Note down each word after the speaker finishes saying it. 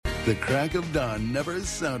The crack of dawn never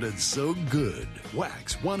sounded so good.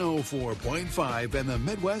 Wax 104.5 and the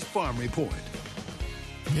Midwest Farm Report.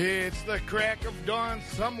 It's the crack of dawn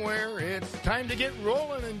somewhere. It's time to get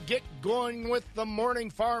rolling and get going with the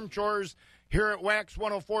morning farm chores here at Wax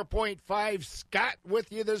 104.5. Scott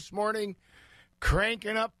with you this morning,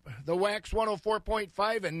 cranking up the Wax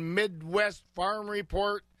 104.5 and Midwest Farm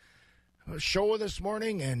Report show this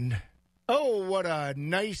morning. And, oh, what a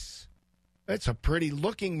nice, it's a pretty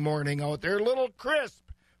looking morning out there. A little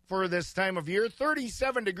crisp for this time of year.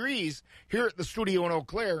 37 degrees here at the studio in Eau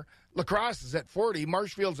Claire. La Crosse is at 40,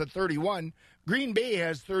 Marshfield's at 31, Green Bay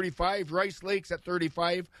has 35, Rice Lake's at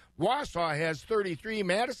 35, Wausau has 33,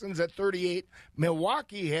 Madison's at 38,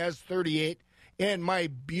 Milwaukee has 38, and my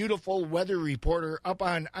beautiful weather reporter up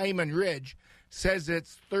on Iman Ridge says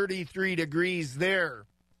it's 33 degrees there.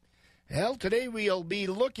 Well, today we'll be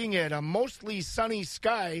looking at a mostly sunny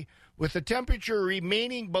sky with the temperature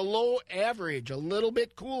remaining below average. A little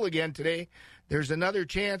bit cool again today. There's another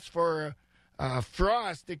chance for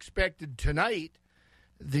frost expected tonight.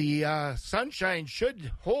 The sunshine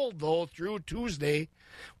should hold, though, through Tuesday,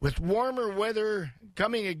 with warmer weather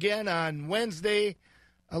coming again on Wednesday,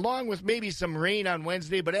 along with maybe some rain on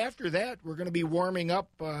Wednesday. But after that, we're going to be warming up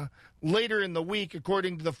later in the week,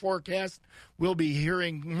 according to the forecast. We'll be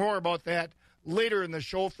hearing more about that later in the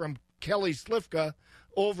show from Kelly Slifka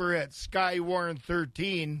over at Skywarn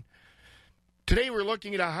 13. Today we're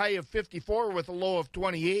looking at a high of 54 with a low of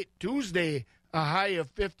 28. Tuesday, a high of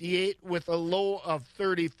 58 with a low of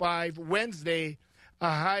 35. Wednesday, a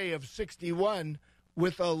high of 61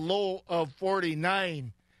 with a low of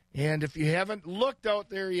 49. And if you haven't looked out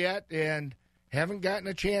there yet and haven't gotten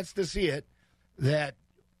a chance to see it, that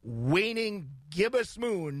waning gibbous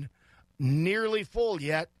moon, nearly full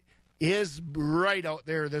yet, is bright out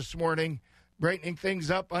there this morning, brightening things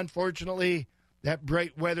up. Unfortunately, that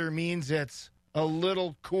bright weather means it's a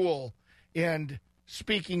little cool. And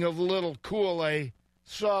speaking of little cool, I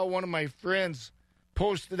saw one of my friends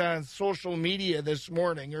posted on social media this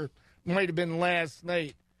morning, or might have been last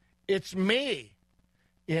night. It's May,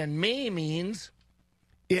 and May means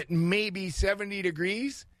it may be 70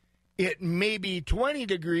 degrees, it may be 20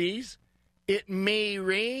 degrees, it may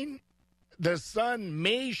rain, the sun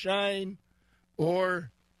may shine,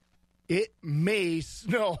 or it may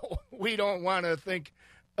snow. We don't want to think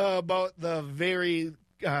about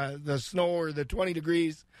the snow or the 20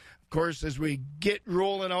 degrees. Of course, as we get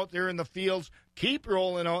rolling out there in the fields, keep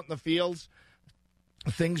rolling out in the fields,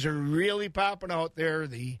 things are really popping out there.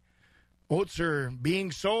 The oats are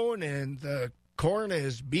being sown and the corn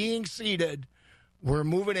is being seeded. We're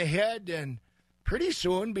moving ahead, and pretty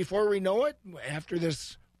soon, before we know it, after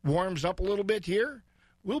this warms up a little bit here,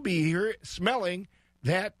 we'll be here smelling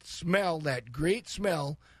that great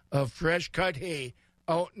smell of fresh cut hay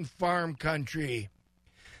out in farm country.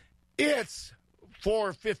 It's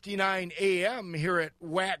 4:59 a.m. here at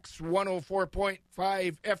Wax 104.5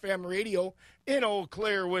 FM radio in Eau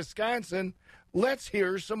Claire, Wisconsin. Let's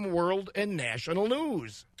hear some world and national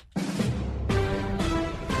news.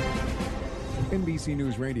 NBC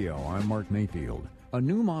News Radio, I'm Mark Mayfield. A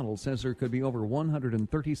new model says there could be over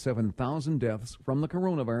 137,000 deaths from the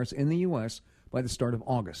coronavirus in the U.S. by the start of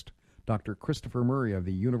August. Dr. Christopher Murray of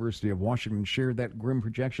the University of Washington shared that grim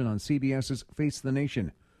projection on CBS's Face the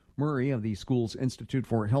Nation. Murray of the school's Institute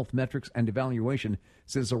for Health Metrics and Evaluation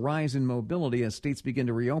says a rise in mobility as states begin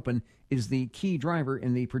to reopen is the key driver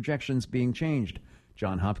in the projections being changed.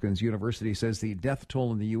 Johns Hopkins University says the death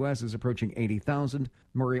toll in the U.S. is approaching 80,000.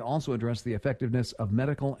 Murray also addressed the effectiveness of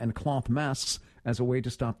medical and cloth masks as a way to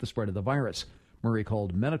stop the spread of the virus. Murray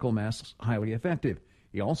called medical masks highly effective.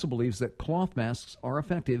 He also believes that cloth masks are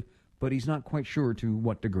effective, but he's not quite sure to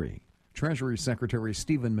what degree. Treasury Secretary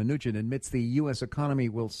Steven Mnuchin admits the U.S. economy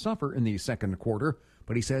will suffer in the second quarter,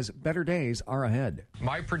 but he says better days are ahead.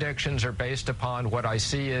 My predictions are based upon what I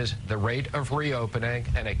see as the rate of reopening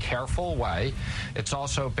in a careful way. It's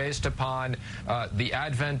also based upon the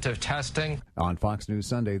advent of testing. On Fox News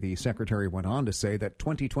Sunday, the secretary went on to say that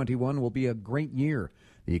 2021 will be a great year.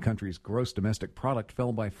 The country's gross domestic product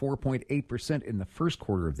fell by 4.8% in the first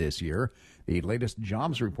quarter of this year. The latest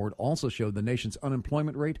jobs report also showed the nation's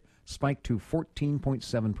unemployment rate spiked to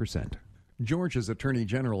 14.7%. Georgia's Attorney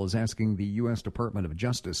General is asking the U.S. Department of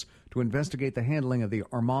Justice to investigate the handling of the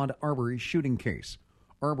Ahmaud Arbery shooting case.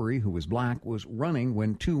 Arbery, who was black, was running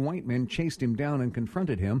when two white men chased him down and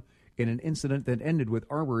confronted him in an incident that ended with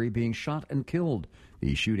Arbery being shot and killed.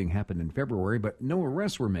 The shooting happened in February, but no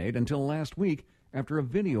arrests were made until last week after a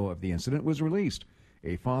video of the incident was released.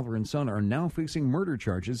 A father and son are now facing murder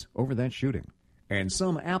charges over that shooting. And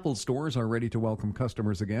some Apple stores are ready to welcome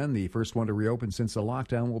customers again. The first one to reopen since the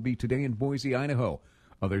lockdown will be today in Boise, Idaho.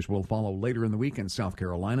 Others will follow later in the week in South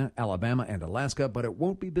Carolina, Alabama, and Alaska, but it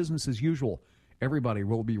won't be business as usual. Everybody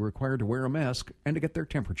will be required to wear a mask and to get their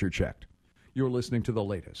temperature checked. You're listening to the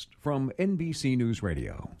latest from NBC News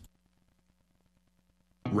Radio.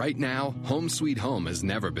 Right now, home sweet home has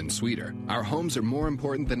never been sweeter. Our homes are more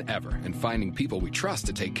important than ever, and finding people we trust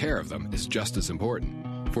to take care of them is just as important.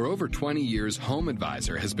 For over 20 years, Home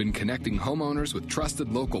Advisor has been connecting homeowners with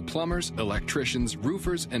trusted local plumbers, electricians,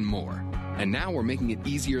 roofers, and more. And now we're making it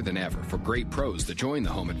easier than ever for great pros to join the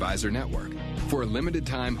Home Advisor network. For a limited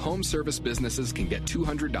time, home service businesses can get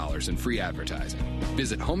 $200 in free advertising.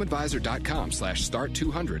 Visit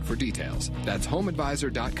homeadvisor.com/start200 for details. That's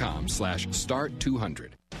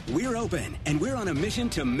homeadvisor.com/start200. We're open, and we're on a mission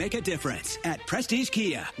to make a difference. At Prestige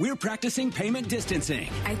Kia, we're practicing payment distancing.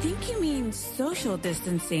 I think you mean social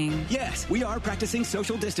distancing. Yes, we are practicing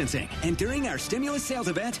social distancing. And during our stimulus sales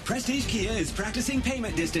event, Prestige Kia is practicing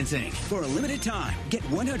payment distancing. For a limited time, get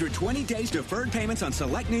 120 days deferred payments on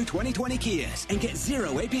select new 2020 Kias and get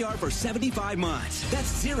 0 APR for 75 months. That's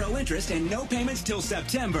 0 interest and no payments till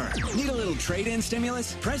September. Need a little trade-in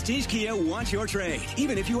stimulus? Prestige Kia wants your trade,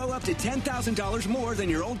 even if you owe up to $10,000 more than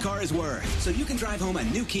your old car is worth, so you can drive home a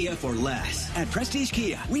new Kia for less. At Prestige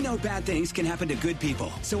Kia, we know bad things can happen to good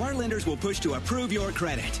people, so our lenders will push to approve your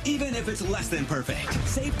credit, even if it's less than perfect.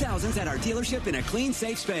 Save thousands at our dealership in a clean,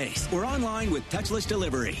 safe space, or online with touchless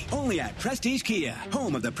delivery. Only at Prestige Kia,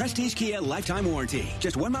 home of the Prestige Kia lifetime warranty.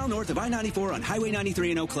 Just 1 mile north of I-94 on Highway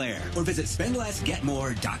 93 in Eau Claire, or visit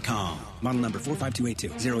spendlessgetmore.com. Model number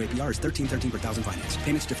 45282. 0 APR is $13.13 per thousand finance.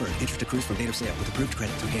 Payments deferred. Interest accrues from date of sale with approved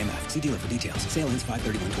credit through KMF. See dealer for details. Sale ends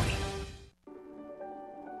 5/31/20.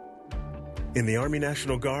 In the Army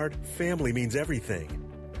National Guard, family means everything.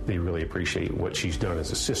 They really appreciate what she's done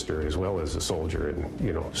as a sister as well as a soldier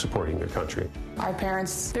and, supporting their country. Our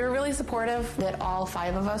parents, they were really supportive that all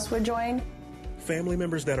 5 of us would join. Family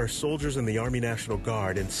members that are soldiers in the Army National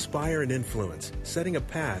Guard inspire and influence, setting a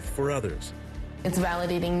path for others. It's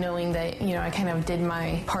validating knowing that, I kind of did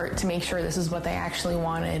my part to make sure this is what they actually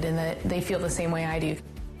wanted and that they feel the same way I do.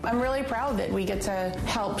 I'm really proud that we get to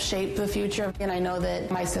help shape the future, and I know that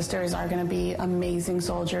my sisters are going to be amazing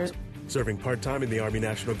soldiers. Serving part-time in the Army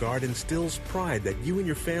National Guard instills pride that you and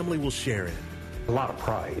your family will share in. A lot of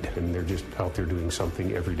pride, and they're just out there doing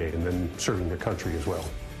something every day and then serving their country as well.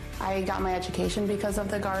 I got my education because of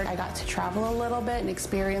the Guard. I got to travel a little bit and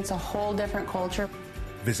experience a whole different culture.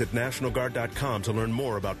 Visit NationalGuard.com to learn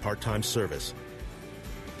more about part-time service.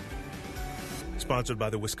 Sponsored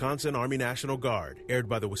by the Wisconsin Army National Guard. Aired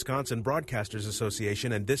by the Wisconsin Broadcasters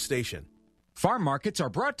Association and this station. Farm markets are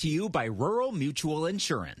brought to you by Rural Mutual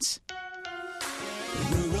Insurance.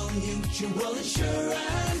 Rural Mutual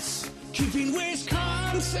Insurance, keeping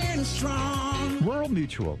Wisconsin strong. Rural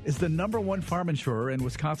Mutual is the #1 farm insurer in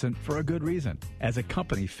Wisconsin for a good reason. As a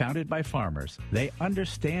company founded by farmers, they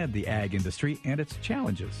understand the ag industry and its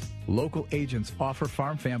challenges. Local agents offer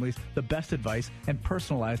farm families the best advice and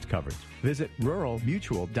personalized coverage. Visit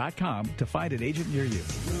ruralmutual.com to find an agent near you.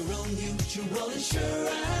 Rural Mutual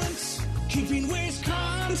Insurance, keeping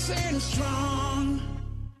Wisconsin strong.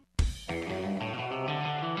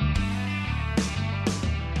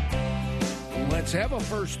 Let's have a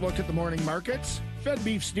first look at the morning markets. Fed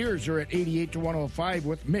beef steers are at 88 to 105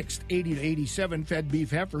 with mixed 80 to 87. Fed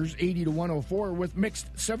beef heifers 80 to 104 with mixed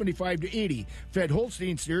 75 to 80. Fed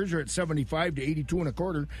Holstein steers are at 75 to 82 and a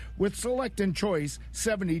quarter with select and choice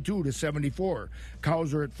 72 to 74.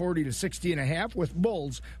 Cows are at 40 to 60 and a half with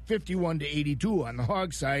bulls 51 to 82 on the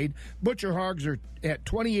hog side. Butcher hogs are at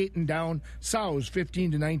 28 and down. Sows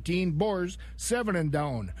 15 to 19. Boars 7 and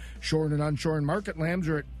down. Shorn and unshorn market lambs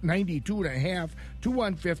are at 92 and a half to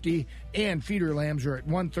 150 and feeder lambs are at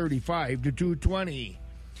 135 to 220.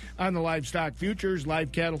 On the livestock futures,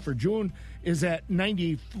 live cattle for June is at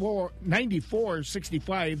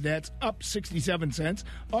 94.65. That's up 67 cents.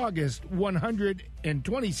 August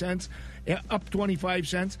 120 cents, up 25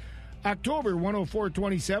 cents. October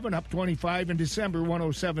 104.27, up 25, and December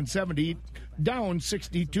 107.70, down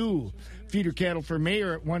 62. Feeder cattle for May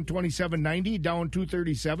are at 127.90, down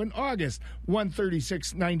 237. August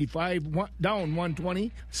 136.95, down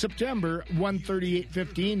 120. September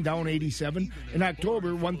 138.15, down 87, and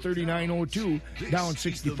October 139.02, down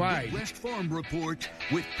 65. West Farm Report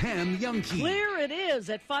with Pam Youngkey. Clear it is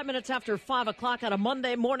at 5 minutes after 5 o'clock on a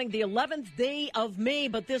Monday morning, the 11th day of May,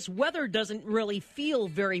 but this weather doesn't really feel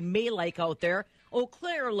very May-like out there. Eau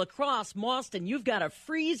Claire, La Crosse, Mauston, you've got a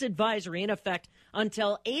freeze advisory in effect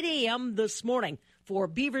until 8 a.m. this morning. For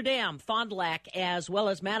Beaver Dam, Fond du Lac, as well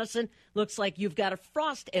as Madison, looks like you've got a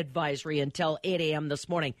frost advisory until 8 a.m. this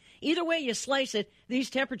morning. Either way you slice it, these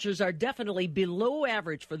temperatures are definitely below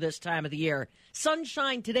average for this time of the year.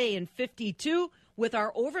 Sunshine today in 52, with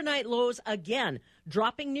our overnight lows again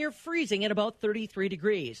dropping near freezing at about 33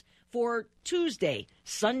 degrees. For Tuesday,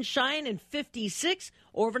 sunshine and 56.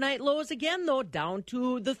 Overnight lows again, though, down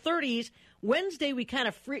to the 30s. Wednesday, we kind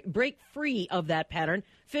of break free of that pattern.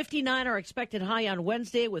 59 are expected high on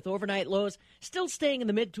Wednesday, with overnight lows still staying in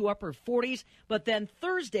the mid to upper 40s. But then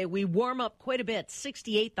Thursday, we warm up quite a bit,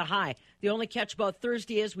 68 the high. The only catch about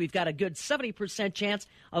Thursday is we've got a good 70% chance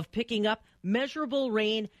of picking up measurable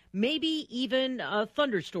rain, maybe even a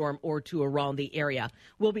thunderstorm or two around the area.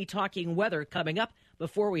 We'll be talking weather coming up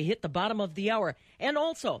before we hit the bottom of the hour. And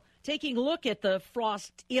also taking a look at the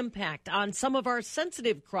frost impact on some of our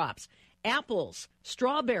sensitive crops. Apples,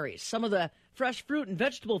 strawberries, some of the fresh fruit and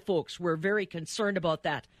vegetable folks were very concerned about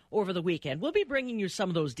that over the weekend. We'll be bringing you some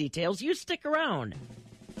of those details. You stick around.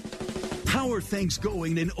 How are things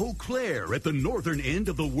going in Eau Claire at the northern end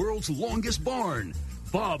of the world's longest barn?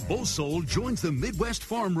 Bob Bosold joins the Midwest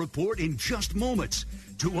Farm Report in just moments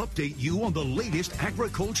to update you on the latest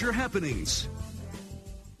agriculture happenings.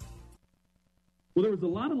 Well, there was a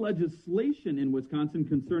lot of legislation in Wisconsin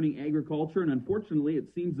concerning agriculture, and unfortunately, it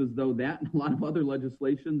seems as though that and a lot of other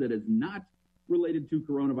legislation that is not related to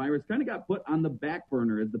coronavirus kind of got put on the back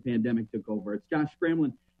burner as the pandemic took over. It's Josh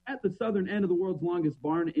Scramlin at the southern end of the world's longest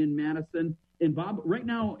barn in Madison. And Bob, right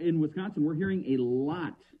now in Wisconsin, we're hearing a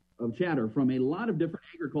lot of chatter from a lot of different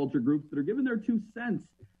agriculture groups that are giving their 2 cents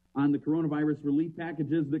on the coronavirus relief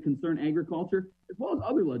packages that concern agriculture, as well as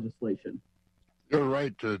other legislation. You're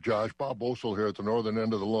right, Josh. Bob Bosold here at the northern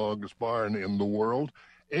end of the longest barn in the world.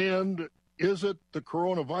 And is it the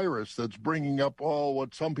coronavirus that's bringing up all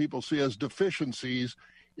what some people see as deficiencies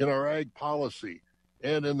in our ag policy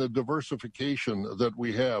and in the diversification that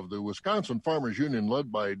we have? The Wisconsin Farmers Union,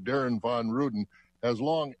 led by Darren Von Ruden, has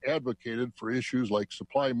long advocated for issues like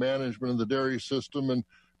supply management in the dairy system and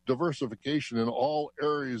diversification in all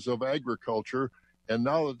areas of agriculture. And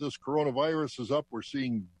now that this coronavirus is up, we're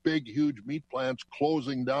seeing big, huge meat plants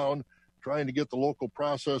closing down, trying to get the local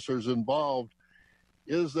processors involved.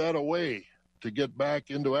 Is that a way to get back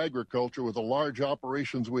into agriculture with the large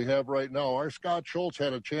operations we have right now? Our Scott Schultz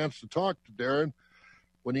had a chance to talk to Darren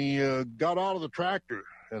when he got out of the tractor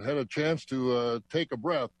and had a chance to take a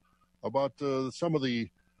breath about some of the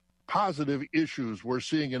positive issues we're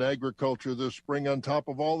seeing in agriculture this spring on top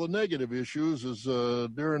of all the negative issues. As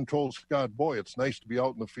Darren told Scott, boy, it's nice to be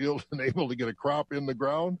out in the field and able to get a crop in the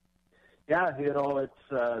ground. Yeah,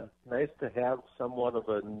 it's nice to have somewhat of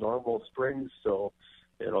a normal spring. So,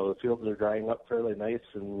 the fields are drying up fairly nice,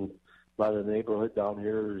 and a lot of the neighborhood down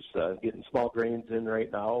here is getting small grains in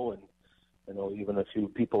right now, and even a few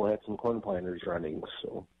people had some corn planters running.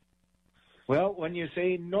 So, well, when you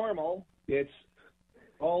say normal, it's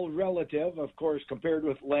all relative, of course, compared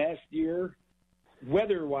with last year,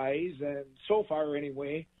 weather-wise, and so far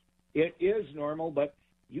anyway, it is normal, but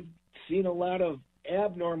you've seen a lot of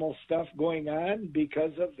abnormal stuff going on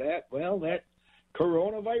because of that, that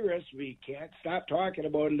coronavirus. We can't stop talking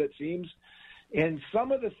about it, it seems. And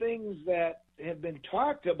some of the things that have been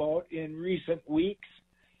talked about in recent weeks,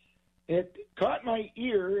 it caught my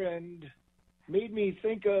ear and made me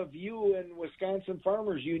think of you and Wisconsin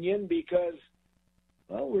Farmers Union because,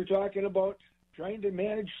 we're talking about trying to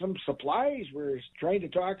manage some supplies. We're trying to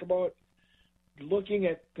talk about looking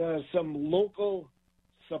at some local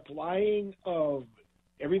supplying of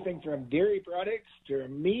everything from dairy products to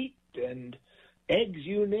meat and eggs,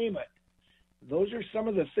 you name it. Those are some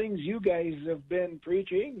of the things you guys have been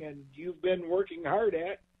preaching and you've been working hard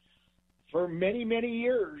at for many, many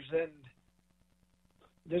years. And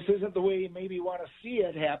this isn't the way you maybe want to see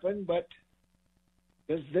it happen, but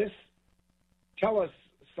does this tell us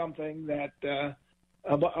something that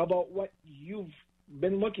about what you've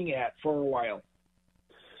been looking at for a while?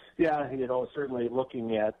 Yeah, certainly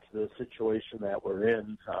looking at the situation that we're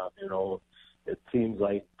in, it seems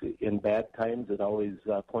like in bad times it always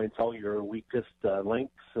points out your weakest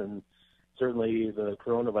links, and certainly the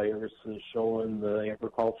coronavirus is showing the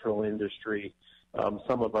agricultural industry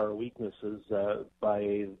some of our weaknesses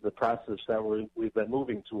by the process that we've been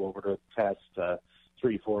moving to over the past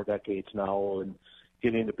 3-4 decades now, and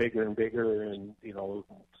getting to bigger and bigger and,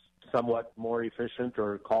 somewhat more efficient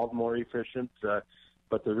or called more efficient.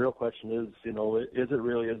 But the real question is, is it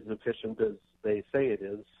really as efficient as they say it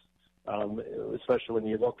is? Especially when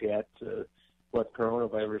you look at what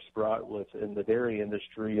coronavirus brought within the dairy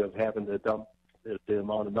industry of having to dump the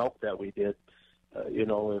amount of milk that we did.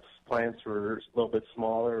 If plants were a little bit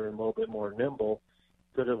smaller and a little bit more nimble,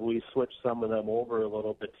 could have we switched some of them over a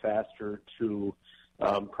little bit faster to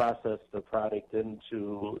process the product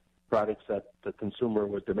into products that the consumer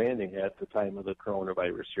was demanding at the time of the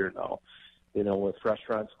coronavirus here now. With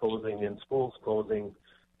restaurants closing and schools closing,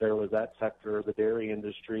 there was that sector of the dairy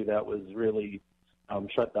industry that was really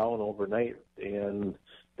shut down overnight. And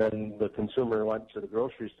then the consumer went to the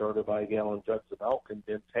grocery store to buy gallon jugs of milk and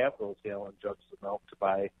didn't have those gallon jugs of milk to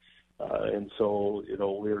buy. And so,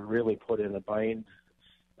 we were really put in a bind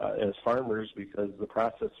as farmers because the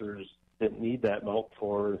processors didn't need that milk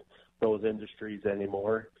for those industries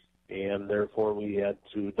anymore. And therefore, we had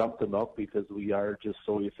to dump the milk because we are just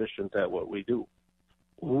so efficient at what we do.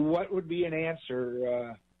 What would be an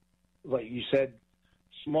answer, like you said,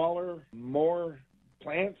 smaller, more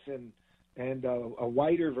plants and a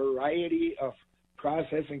wider variety of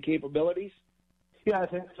processing capabilities? Yeah, I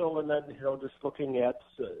think so. And then, just looking at,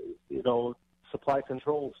 supply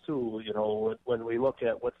controls too. When we look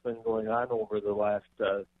at what's been going on over the last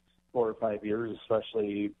 4 or 5 years,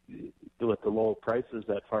 especially with the low prices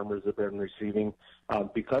that farmers have been receiving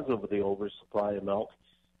because of the oversupply of milk,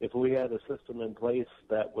 if we had a system in place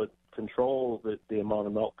that would control the amount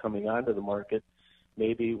of milk coming onto the market,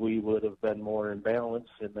 maybe we would have been more in balance,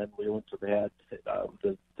 and then we wouldn't have had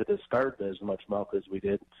to discard as much milk as we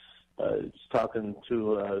did. Just talking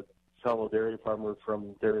to a fellow dairy farmer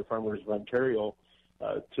from Dairy Farmers of Ontario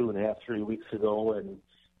 2.5, 3 weeks ago, and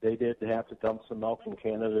they did have to dump some milk in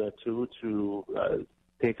Canada too to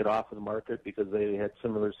take it off of the market because they had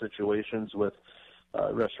similar situations with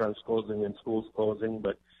restaurants closing and schools closing.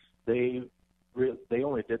 But they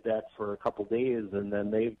only did that for a couple days, and then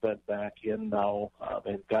they've been back in now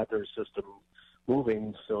and got their system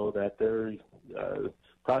moving so that they're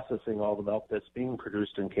processing all the milk that's being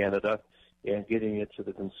produced in Canada and getting it to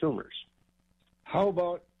the consumers. How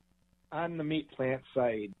about on the meat plant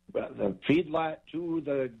side? The feedlot to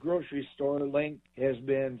the grocery store link has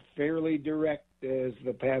been fairly direct as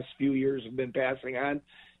the past few years have been passing on,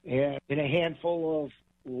 and in a handful of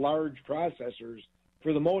large processors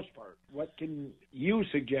for the most part. What can you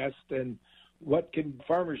suggest, and what can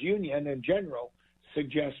Farmers Union in general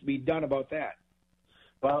suggest be done about that?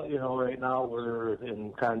 Well, right now we're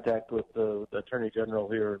in contact with the Attorney General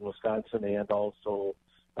here in Wisconsin and also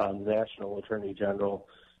the National Attorney General,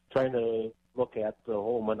 trying to look at the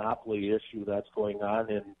whole monopoly issue that's going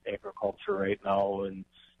on in agriculture right now, and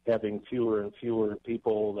having fewer and fewer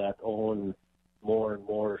people that own more and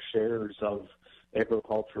more shares of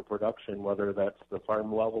agriculture production, whether that's the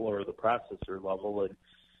farm level or the processor level. And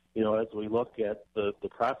as we look at the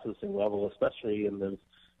processing level, especially in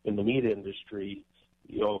the meat industry,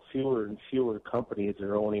 fewer and fewer companies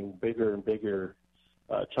are owning bigger and bigger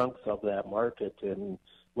chunks of that market. And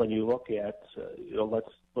when you look at, let's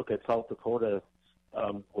look at South Dakota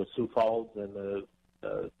with Sioux Falls and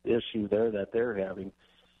the issue there that they're having.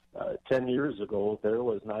 10 years ago, there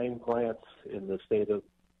was 9 plants in the state of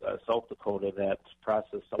South Dakota that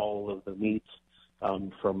processed all of the meats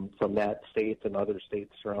from that state and other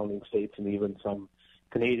states, surrounding states, and even some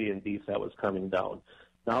Canadian beef that was coming down.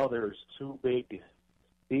 Now there's 2 big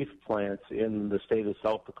beef plants in the state of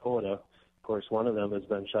South Dakota. Of course, one of them has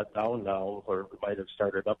been shut down now, or might have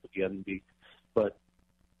started up again. But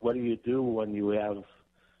what do you do when you have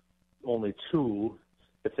only 2?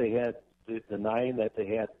 If they had the 9 that they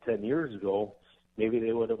had 10 years ago, maybe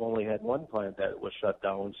they would have only had 1 plant that was shut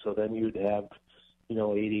down. So then you'd have,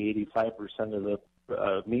 80-85% of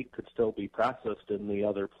the meat could still be processed in the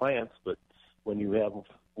other plants. But when you have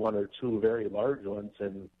 1 or 2 very large ones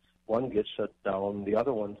and one gets shut down, the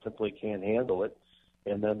other one simply can't handle it.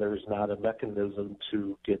 And then there's not a mechanism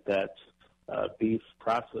to get that beef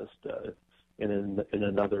processed in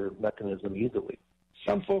another mechanism easily.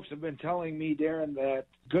 Some folks have been telling me, Darren, that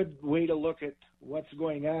good way to look at what's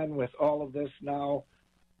going on with all of this now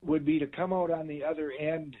would be to come out on the other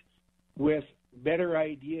end with better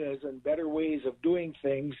ideas and better ways of doing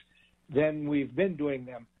things than we've been doing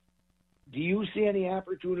them. Do you see any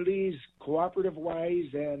opportunities,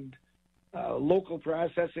 cooperative-wise and local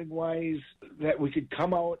processing-wise, that we could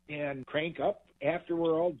come out and crank up after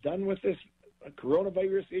we're all done with this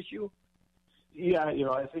coronavirus issue? Yeah,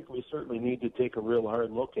 I think we certainly need to take a real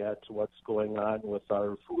hard look at what's going on with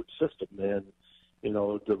our food system. And,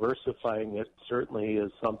 diversifying it certainly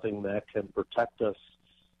is something that can protect us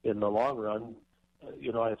in the long run.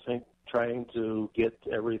 I think trying to get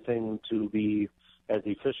everything to be as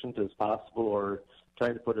efficient as possible, or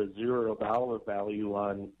trying to put a $0 value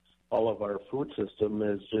on all of our food system,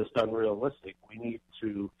 is just unrealistic. We need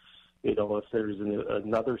to if there's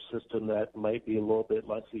another system that might be a little bit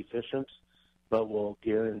less efficient, but will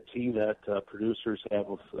guarantee that producers have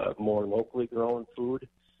more locally grown food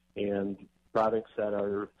and products that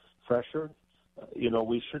are fresher,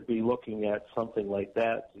 we should be looking at something like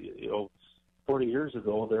that. 40 years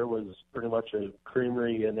ago, there was pretty much a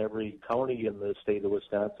creamery in every county in the state of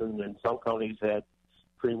Wisconsin, and some counties had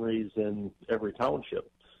creameries in every township.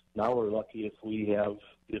 Now we're lucky if we have,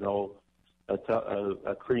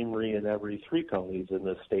 a creamery in every 3 counties in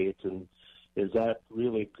the state. And is that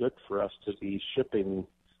really good for us to be shipping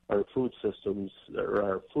our food systems or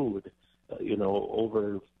our food,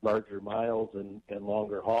 over larger miles and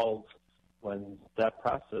longer hauls when that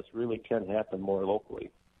process really can happen more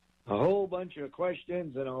locally? A whole bunch of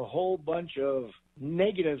questions and a whole bunch of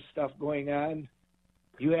negative stuff going on.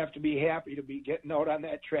 You have to be happy to be getting out on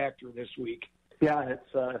that tractor this week. Yeah,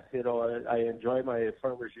 it's, I enjoy my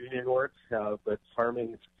Farmers Union work, but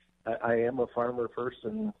farming, I am a farmer first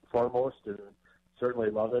and foremost, and certainly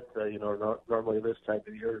love it. Normally this time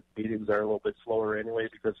of year, meetings are a little bit slower anyway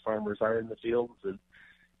because farmers are in the fields, and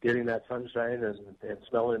getting that sunshine and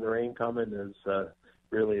smelling the rain coming is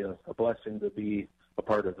really a blessing to be a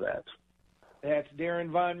part of that. That's Darren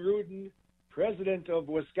Von Ruden, president of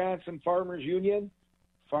Wisconsin Farmers Union,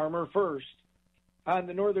 Farmer First. On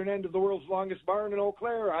the northern end of the world's longest barn in Eau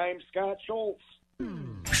Claire, I'm Scott Schultz.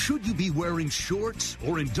 Should you be wearing shorts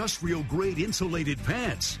or industrial-grade insulated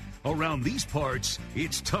pants? Around these parts,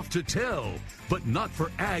 it's tough to tell, but not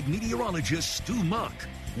for ag meteorologist Stu Muck.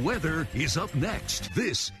 Weather is up next.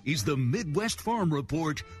 This is the Midwest Farm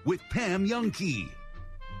Report with Pam Youngkey.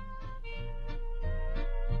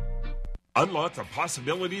 Unlock the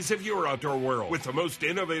possibilities of your outdoor world with the most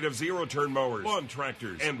innovative zero-turn mowers, lawn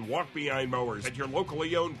tractors, and walk-behind mowers at your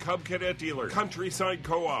locally owned Cub Cadet dealer, Countryside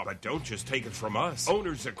Co-op. But don't just take it from us.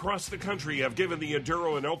 Owners across the country have given the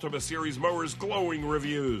Enduro and Ultima Series mowers glowing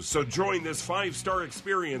reviews. So join this 5-star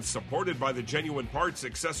experience supported by the genuine parts,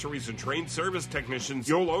 accessories, and trained service technicians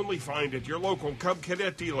you'll only find at your local Cub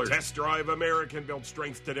Cadet dealer. Test drive American-built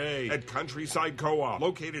strength today at Countryside Co-op,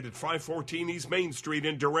 located at 514 East Main Street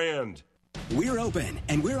in Durand. We're open,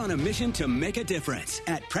 and we're on a mission to make a difference.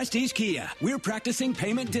 At Prestige Kia, we're practicing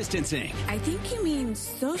payment distancing. I think you mean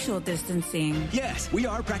social distancing. Yes, we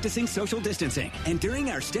are practicing social distancing. And during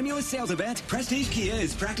our stimulus sales event, Prestige Kia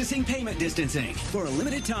is practicing payment distancing. For a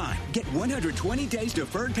limited time, get 120 days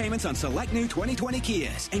deferred payments on select new 2020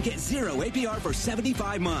 Kias and get 0 APR for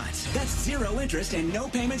 75 months. That's 0 interest and no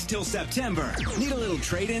payments till September. Need a little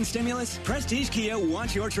trade-in stimulus? Prestige Kia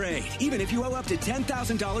wants your trade, even if you owe up to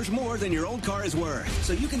 $10,000 more than your old car is worth,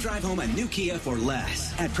 so you can drive home a new Kia for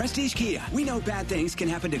less. At Prestige Kia, we know bad things can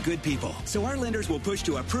happen to good people, so our lenders will push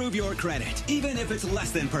to approve your credit, even if it's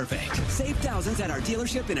less than perfect. Save thousands at our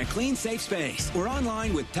dealership in a clean, safe space, or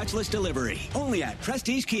online with touchless delivery. Only at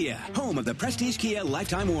Prestige Kia, home of the Prestige Kia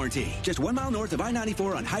Lifetime Warranty. Just 1 mile north of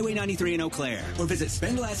I-94 on Highway 93 in Eau Claire, or visit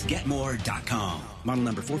spendlessgetmore.com. Model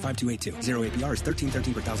number 45282. 0 APR is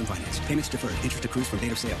 $13.13 per thousand finance. Payments deferred. Interest accrues from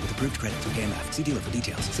date of sale with approved credit from KMF. See dealer for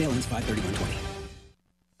details. Sale ends 5/31/20.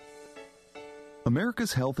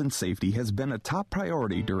 America's health and safety has been a top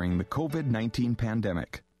priority during the COVID-19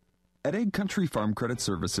 pandemic. At Egg Country Farm Credit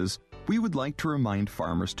Services, we would like to remind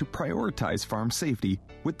farmers to prioritize farm safety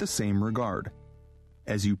with the same regard.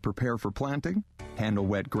 As you prepare for planting, handle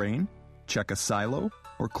wet grain, check a silo,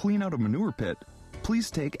 or clean out a manure pit,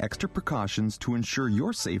 please take extra precautions to ensure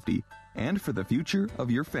your safety and for the future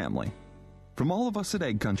of your family. From all of us at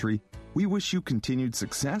Egg Country, we wish you continued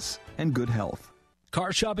success and good health.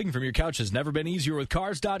 Car shopping from your couch has never been easier with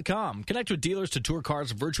Cars.com. Connect with dealers to tour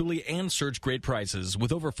cars virtually and search great prices.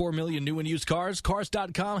 With over 4 million new and used cars,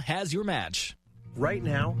 Cars.com has your match. Right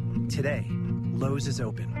now, today, Lowe's is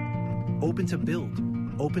open. Open to build,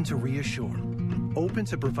 open to reassure, open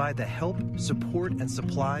to provide the help, support, and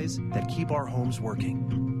supplies that keep our homes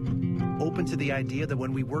working. Open to the idea that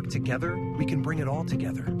when we work together, we can bring it all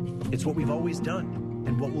together. It's what we've always done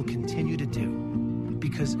and what we'll continue to do.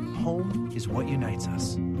 Because home is what unites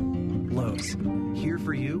us. Lowe's, here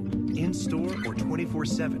for you, in store or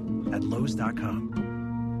 24/7 at Lowe's.com.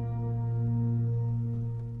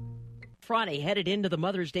 Friday, headed into the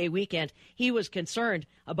Mother's Day weekend, he was concerned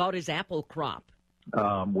about his apple crop.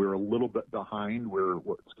 We're a little bit behind. We're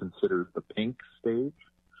what's considered the pink stage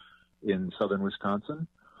in southern Wisconsin.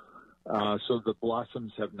 So the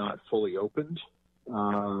blossoms have not fully opened,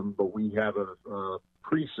 but we have a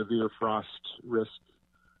pretty severe frost risk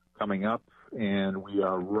coming up, and we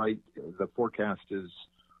are the forecast is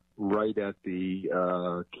right at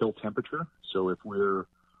the kill temperature. So if we're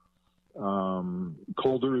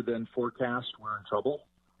colder than forecast, we're in trouble.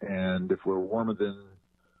 And if we're warmer than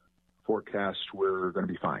forecast we're going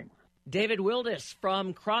to be fine. David Wildis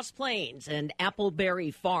from Cross Plains and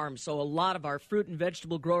Appleberry Farm. So a lot of our fruit and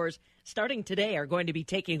vegetable growers starting today are going to be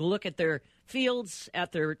taking a look at their fields,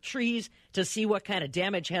 at their trees, to see what kind of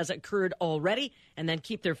damage has occurred already, and then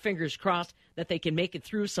keep their fingers crossed that they can make it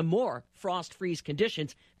through some more frost freeze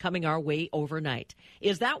conditions coming our way overnight.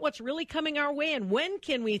 Is that what's really coming our way? And when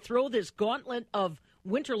can we throw this gauntlet of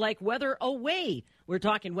winter-like weather away? We're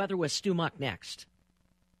talking weather with Stu Muck next.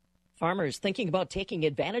 Farmers thinking about taking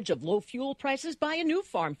advantage of low fuel prices? Buy a new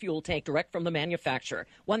farm fuel tank direct from the manufacturer.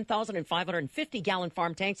 1,550-gallon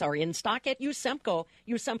farm tanks are in stock at Usemco.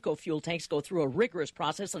 Usemco fuel tanks go through a rigorous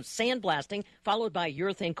process of sandblasting, followed by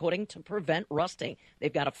urethane coating to prevent rusting.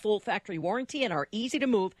 They've got a full factory warranty and are easy to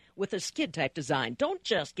move with a skid-type design. Don't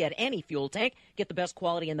just get any fuel tank. Get the best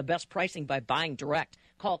quality and the best pricing by buying direct.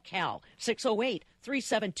 Call Cal,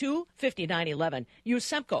 608-372-5911.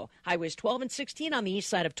 Usemco, Highways 12 and 16 on the east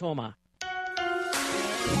side of Toma.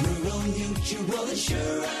 Rural Mutual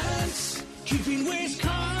Insurance, keeping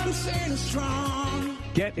Wisconsin strong.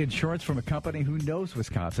 Get insurance from a company who knows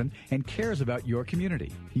Wisconsin and cares about your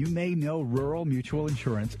community. You may know Rural Mutual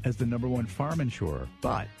Insurance as the #1 farm insurer,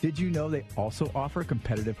 but did you know they also offer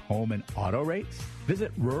competitive home and auto rates?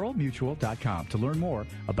 Visit ruralmutual.com to learn more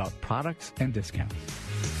about products and discounts.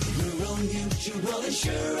 Rural Mutual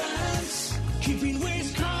Insurance, keeping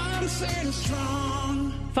Wisconsin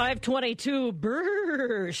strong. 522,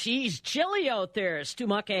 brr, she's chilly out there. Stu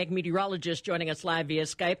Muck, ag meteorologist, joining us live via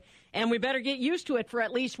Skype. And we better get used to it for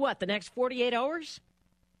at least, the next 48 hours?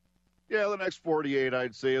 Yeah, the next 48,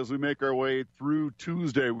 I'd say, as we make our way through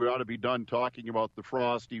Tuesday, we ought to be done talking about the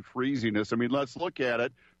frosty freeziness. I mean, let's look at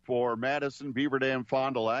it. For Madison, Beaver Dam,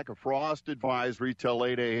 Fond du Lac, a frost advisory till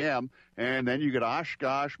 8 a.m. And then you get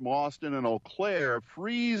Oshkosh, Mauston, and Eau Claire,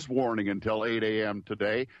 freeze warning until 8 a.m.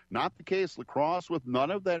 today. Not the case La Crosse with none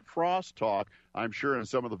of that frost talk. I'm sure in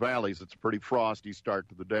some of the valleys it's a pretty frosty start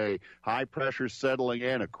to the day. High pressure settling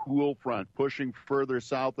in, a cool front pushing further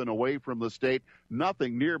south and away from the state.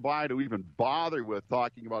 Nothing nearby to even bother with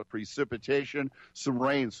talking about precipitation. Some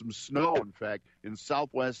rain, some snow, in fact, in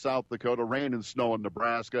southwest South Dakota, rain and snow in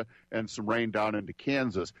Nebraska, and some rain down into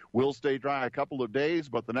Kansas. Will stay dry a couple of days,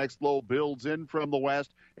 but the next low builds in from the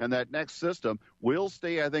west, and that next system will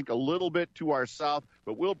stay, I think, a little bit to our south,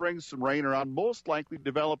 but will bring some rain around, most likely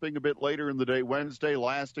developing a bit later in the day Wednesday,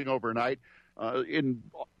 lasting overnight. In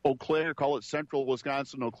Eau Claire, call it central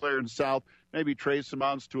Wisconsin, Eau Claire and south, maybe trace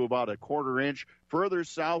amounts to about a quarter inch. Further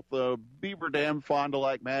south, Beaver Dam, Fond du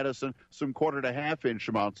Lac, Madison, some 1/4 to 1/2 inch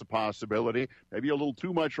amounts of possibility. Maybe a little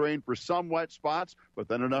too much rain for some wet spots, but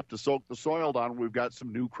then enough to soak the soil down. We've got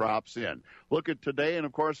some new crops in. Look at today, and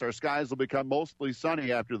of course, our skies will become mostly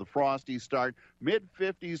sunny after the frosty start.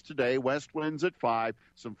 Mid-50s today, west winds at 5.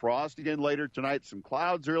 Some frost again later tonight, some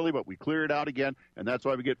clouds early, but we clear it out again, and that's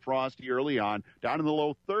why we get frosty early on. Down in the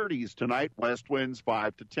low 30s tonight, west winds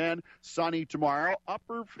 5 to 10. Sunny tomorrow,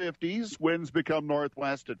 upper 50s. Winds become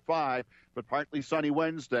northwest at 5, but partly sunny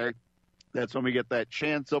Wednesday. That's when we get that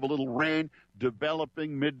chance of a little rain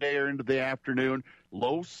developing midday or into the afternoon.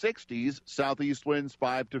 Low 60s, southeast winds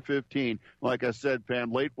 5 to 15. Like I said,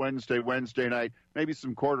 Pam, late Wednesday night, maybe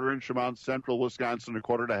some 1/4 inch amounts central Wisconsin,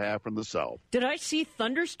 1/4 to 1/2 in the south. Did I see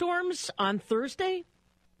thunderstorms on Thursday?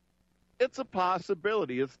 It's a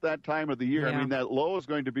possibility. It's that time of the year. Yeah. I mean, that low is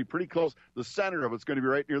going to be pretty close. The center of it's going to be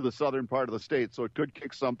right near the southern part of the state, so it could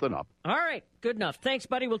kick something up. All right, good enough. Thanks,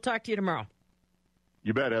 buddy. We'll talk to you tomorrow.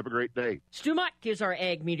 You bet. Have a great day. Stu Muck is our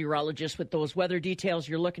ag meteorologist with those weather details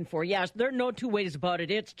you're looking for. Yes, there are no two ways about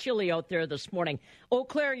it. It's chilly out there this morning. Eau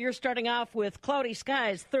Claire, you're starting off with cloudy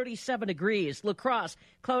skies, 37 degrees. La Crosse,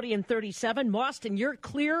 cloudy and 37. Mauston, you're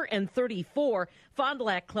clear and 34. Fond du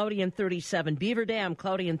Lac, cloudy and 37. Beaver Dam,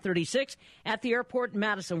 cloudy and 36. At the airport in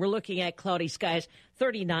Madison, we're looking at cloudy skies,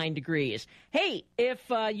 39 degrees. Hey,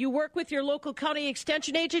 if you work with your local county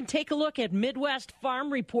extension agent, take a look at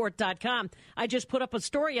MidwestFarmReport.com. I just put up a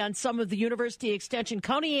story on some of the University Extension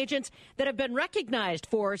county agents that have been recognized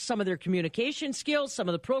for some of their communication skills, some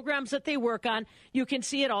of the programs that they work on. You can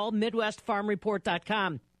see it all,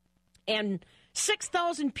 MidwestFarmReport.com. And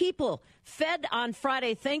 6,000 people fed on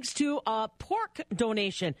Friday thanks to a pork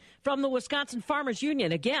donation from the Wisconsin Farmers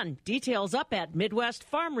Union. Again, details up at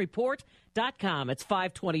MidwestFarmReport.com. It's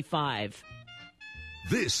 525.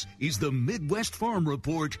 This is the Midwest Farm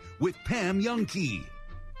Report with Pam Youngkey.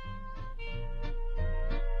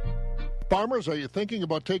 Farmers, are you thinking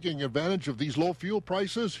about taking advantage of these low fuel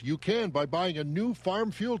prices? You can by buying a new farm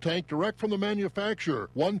fuel tank direct from the manufacturer.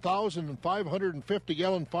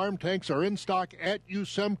 1,550-gallon farm tanks are in stock at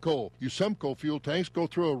Usemco. Usemco fuel tanks go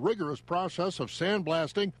through a rigorous process of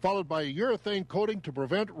sandblasting, followed by a urethane coating to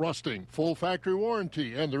prevent rusting. Full factory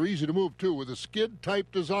warranty, and they're easy to move too with a skid-type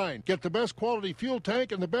design. Get the best quality fuel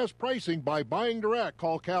tank and the best pricing by buying direct.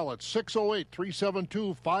 Call Cal at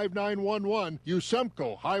 608-372-5911.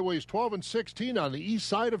 Usemco, Highways 12 and 16 on the east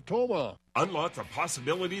side of Toma. Unlock the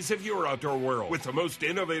possibilities of your outdoor world with the most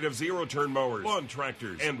innovative zero-turn mowers, lawn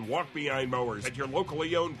tractors, and walk-behind mowers at your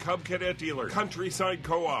locally owned Cub Cadet dealer, Countryside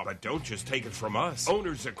Co-op. But don't just take it from us.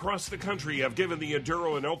 Owners across the country have given the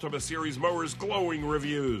Enduro and Ultima Series mowers glowing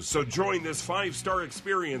reviews. So join this 5-star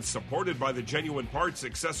experience supported by the genuine parts,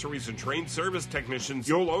 accessories, and trained service technicians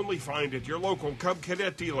you'll only find at your local Cub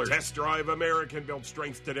Cadet dealer. Test drive American-built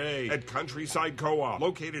strength today at Countryside Co-op,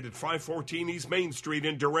 located at 514 East Main Street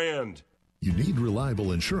in Durand. You need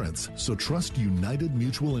reliable insurance, so trust United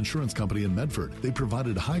Mutual Insurance Company in Medford. They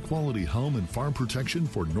provided high-quality home and farm protection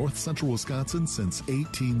for north central Wisconsin since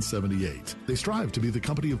 1878. They strive to be the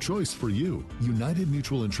company of choice for you. United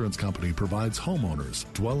Mutual Insurance Company provides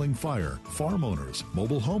homeowners, dwelling fire, farm owners,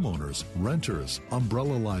 mobile homeowners, renters,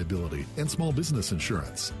 umbrella liability, and small business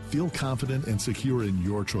insurance. Feel confident and secure in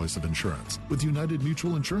your choice of insurance with United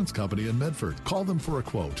Mutual Insurance Company in Medford. Call them for a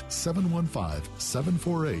quote,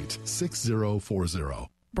 715-748-6040.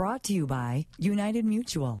 Brought to you by United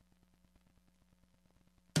Mutual.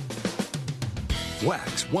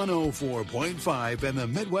 Wax 104.5 and the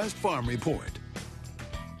Midwest Farm Report.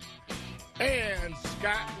 And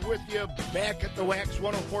Scott with you back at the Wax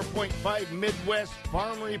 104.5 Midwest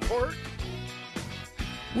Farm Report.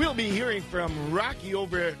 We'll be hearing from Rocky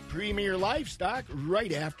over at Premier Livestock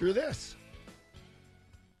right after this.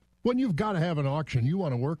 When you've got to have an auction, you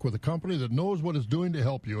want to work with a company that knows what it's doing to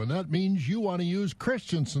help you, and that means you want to use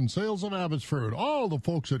Christensen Sales of Abbotsford. All the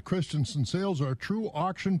folks at Christensen Sales are true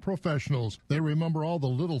auction professionals. They remember all the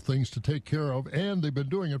little things to take care of, and they've been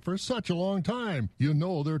doing it for such a long time. You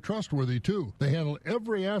know they're trustworthy, too. They handle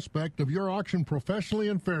every aspect of your auction professionally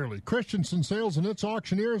and fairly. Christensen Sales and its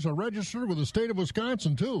auctioneers are registered with the state of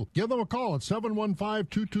Wisconsin, too. Give them a call at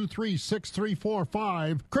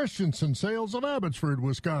 715-223-6345. Christensen Sales of Abbotsford,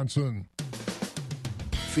 Wisconsin.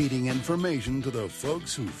 Feeding information to the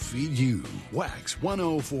folks who feed you. Wax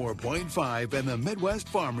 104.5 and the Midwest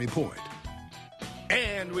Farm Report.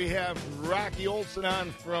 And we have Rocky Olson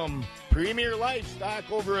on from Premier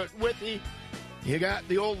Livestock over at Withy. You got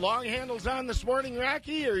the old long handles on this morning,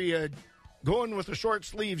 Rocky, or are you going with the short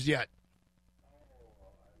sleeves yet?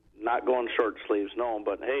 Not going short sleeves, no,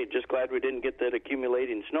 but hey, just glad we didn't get that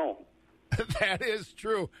accumulating snow. That is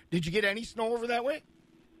true. Did you get any snow over that way?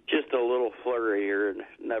 Just a little flurry here and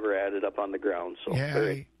never added up on the ground. So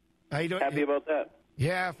yeah, I don't happy about that.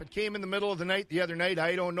 Yeah, if it came in the middle of the night the other night,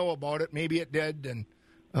 I don't know about it. Maybe it did, and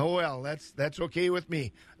oh well, that's okay with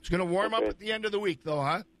me. It's going to warm up at the end of the week, though,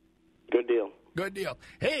 huh? Good deal. Good deal.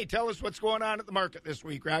 Hey, tell us what's going on at the market this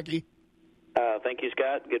week, Rocky. Thank you,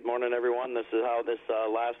 Scott. Good morning, everyone. This is how this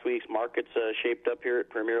last week's market's shaped up here at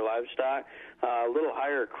Premier Livestock. A little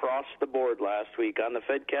higher across the board last week. On the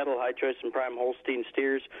fed cattle, high choice and prime Holstein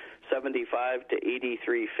steers, 75 to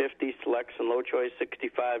 83.50. Selects and low choice,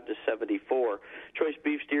 65 to 74. Choice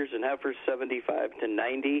beef steers and heifers, 75 to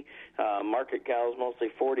 90. Market cows, mostly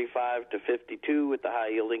 45 to 52, with the high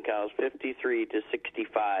yielding cows, 53 to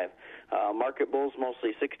 65. Market bulls,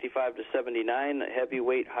 mostly 65 to 79.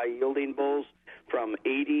 Heavyweight high yielding bulls from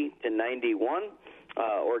 80 to 91.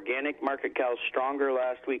 Organic market cows stronger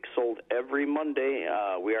last week, sold every Monday.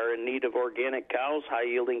 We are in need of organic cows,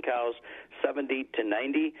 high-yielding cows 70 to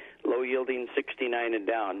 90, low-yielding 69 and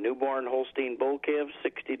down. Newborn Holstein bull calves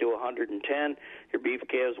 60 to 110, your beef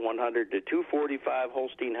calves 100 to 245,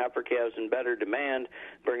 Holstein heifer calves in better demand,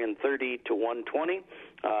 bringing 30 to 120.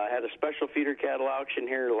 Had a special feeder cattle auction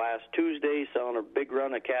here last Tuesday, selling a big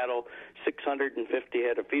run of cattle, 650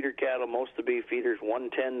 head of feeder cattle, most of the beef feeders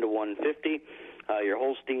 110 to 150. Your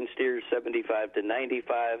Holstein steers 75 to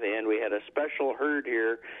 95, and we had a special herd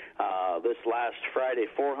here this last Friday,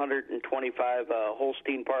 425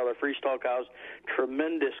 Holstein parlor freestall cows,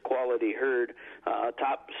 tremendous quality herd.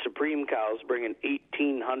 Top Supreme cows bringing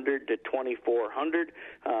 1,800 to 2,400,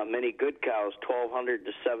 many good cows 1,200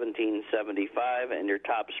 to 1,775, and your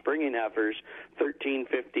top springing heifers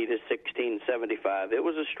 1,350 to 1,675. It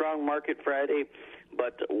was a strong market Friday.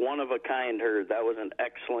 but one-of-a-kind herd. That was an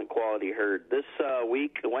excellent quality herd. This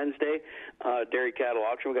week, Wednesday, dairy cattle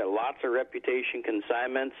auction, we got lots of reputation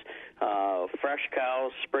consignments, fresh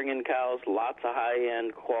cows, springing cows, lots of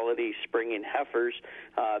high-end quality springing heifers.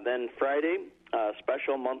 Then Friday,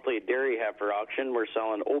 special monthly dairy heifer auction. We're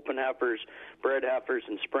selling open heifers, bred heifers,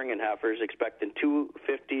 and springing heifers, expecting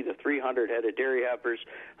 250 to 300 head of dairy heifers,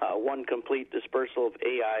 one complete dispersal of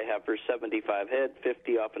AI heifers, 75 head,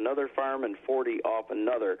 50 off another farm, and 40 off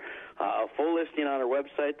another. Full listing on our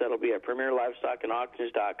website. That'll be at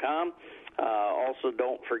PremierLivestockAndAuctions.com. Also,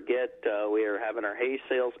 don't forget, we are having our hay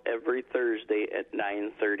sales every Thursday at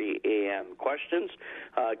 9:30 a.m. Questions,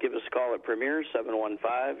 give us a call at Premier,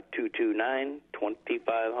 715-229-2500,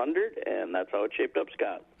 and that's how it shaped up,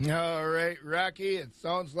 Scott. All right, Rocky, it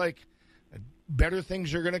sounds like better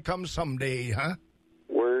things are going to come someday, huh?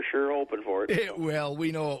 We're sure hoping for it. It will.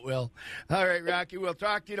 We know it will. All right, Rocky, we'll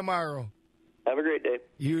talk to you tomorrow. Have a great day.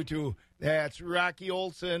 You too. That's Rocky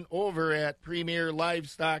Olson over at Premier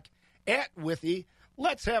Livestock at Withee.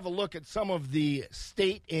 Let's have a look at some of the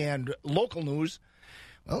state and local news.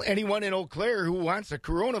 Well, anyone in Eau Claire who wants a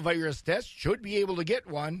coronavirus test should be able to get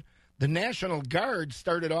one. The National Guard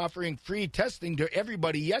started offering free testing to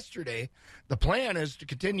everybody yesterday. The plan is to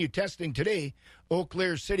continue testing today. Eau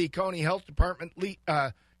Claire City County Health Department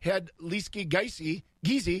head Liesky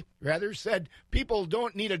Giese said people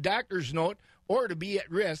don't need a doctor's note or to be at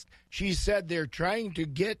risk. She said they're trying to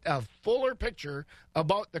get a fuller picture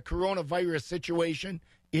about the coronavirus situation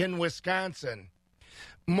in Wisconsin.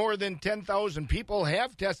 More than 10,000 people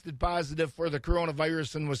have tested positive for the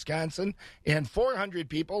coronavirus in Wisconsin, and 400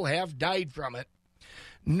 people have died from it.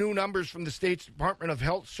 New numbers from the state's Department of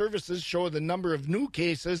Health Services show the number of new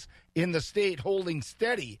cases in the state holding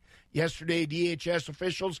steady. Yesterday, DHS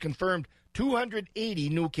officials confirmed 280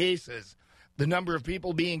 new cases. The number of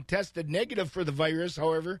people being tested negative for the virus,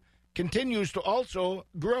 however, continues to also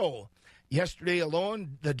grow. Yesterday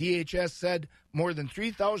alone, the DHS said more than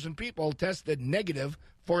 3,000 people tested negative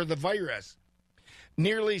for the virus.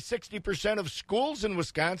 Nearly 60% of schools in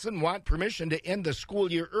Wisconsin want permission to end the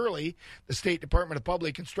school year early. The State Department of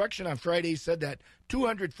Public Instruction on Friday said that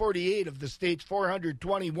 248 of the state's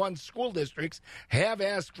 421 school districts have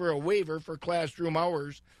asked for a waiver for classroom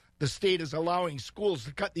hours. The state is allowing schools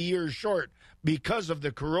to cut the year short because of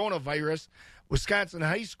the coronavirus. Wisconsin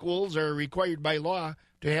high schools are required by law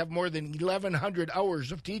to have more than 1,100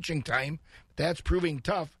 hours of teaching time. That's proving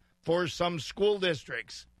tough for some school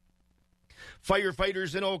districts.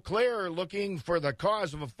 Firefighters in Eau Claire are looking for the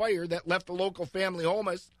cause of a fire that left a local family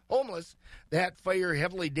homeless. That fire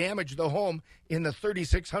heavily damaged the home in the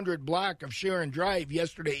 3600 block of Sharon Drive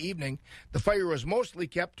yesterday evening. The fire was mostly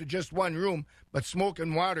kept to just one room, but smoke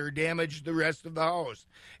and water damaged the rest of the house.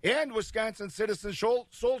 And Wisconsin citizen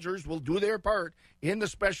soldiers will do their part in the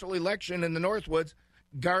special election in the Northwoods.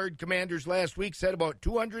 Guard commanders last week said about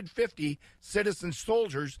 250 citizen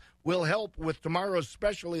soldiers will help with tomorrow's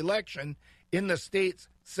special election in the state's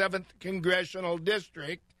 7th Congressional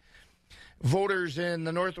District. Voters in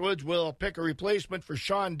the Northwoods will pick a replacement for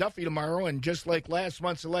Sean Duffy tomorrow, and just like last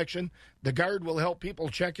month's election, the Guard will help people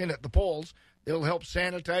check in at the polls. They'll help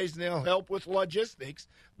sanitize, and they'll help with logistics.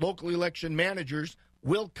 Local election managers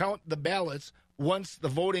will count the ballots once the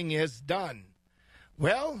voting is done.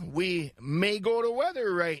 Well, we may go to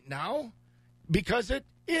weather right now because it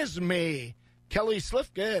is May. Kelly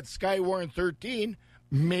Slifka at Skywarn 13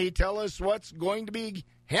 may tell us what's going to be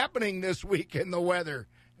happening this week in the weather.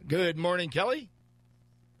 Good morning, Kelly.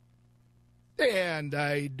 And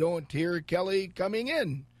I don't hear Kelly coming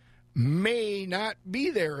in. May not be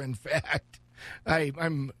there, in fact.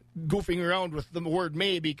 I'm goofing around with the word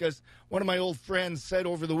may because one of my old friends said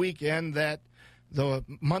over the weekend that the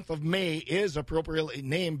month of May is appropriately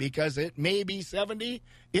named because it may be 70,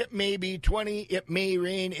 it may be 20, it may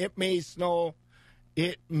rain, it may snow,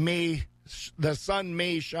 the sun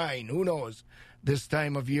may shine. Who knows this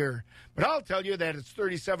time of year? But I'll tell you that it's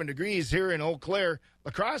 37 degrees here in Eau Claire.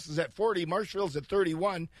 La Crosse is at 40, Marshville's at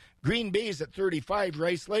 31, Green Bay's at 35,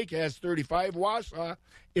 Rice Lake has 35, Wausau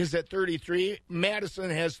is at 33, Madison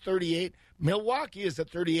has 38, Milwaukee is at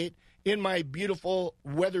 38. In my beautiful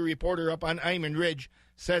weather reporter up on Iman Ridge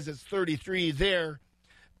says it's 33 there.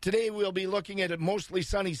 Today we'll be looking at a mostly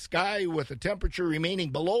sunny sky with a temperature remaining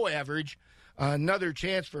below average. Another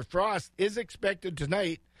chance for frost is expected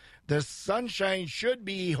tonight. The sunshine should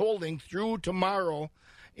be holding through tomorrow,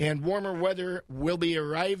 and warmer weather will be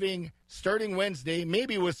arriving starting Wednesday,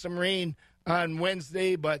 maybe with some rain on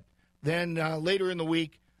Wednesday, but then later in the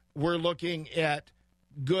week we're looking at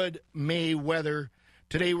good May weather.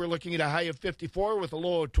 Today we're looking at a high of 54 with a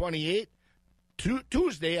low of 28.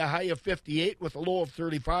 Tuesday, a high of 58 with a low of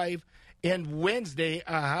 35. And Wednesday,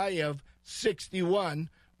 a high of 61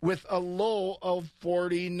 with a low of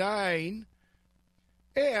 49.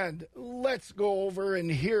 And let's go over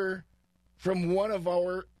and hear from one of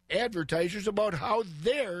our advertisers about how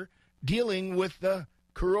they're dealing with the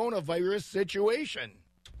coronavirus situation.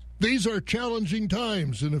 These are challenging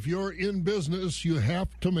times, and if you're in business, you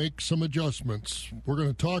have to make some adjustments. We're going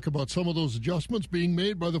to talk about some of those adjustments being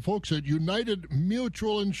made by the folks at United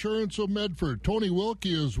Mutual Insurance of Medford. Tony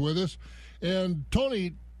Wilkie is with us. And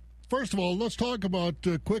Tony, first of all, let's talk about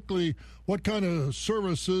quickly what kind of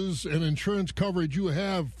services and insurance coverage you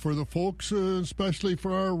have for the folks, especially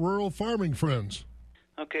for our rural farming friends.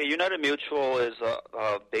 Okay, United Mutual is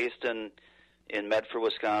based in Medford,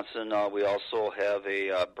 Wisconsin. We also have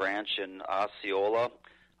a branch in Osceola,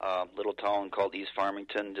 a little town called East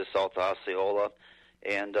Farmington, just south of Osceola.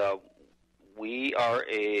 And we are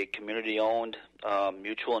a community-owned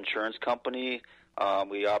mutual insurance company.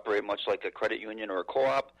 We operate much like a credit union or a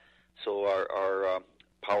co-op, so our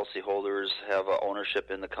policyholders have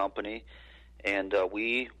ownership in the company. And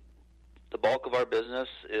the bulk of our business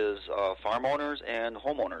is farm owners and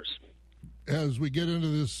homeowners. As we get into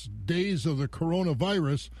this days of the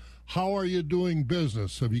coronavirus, how are you doing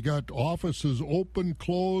business? Have you got offices open,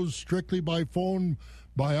 closed, strictly by phone,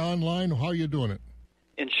 by online? How are you doing it?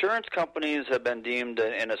 Insurance companies have been deemed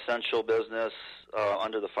an essential business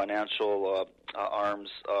under the financial arms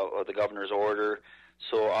of the governor's order.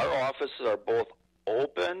 So our offices are both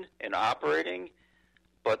open and operating,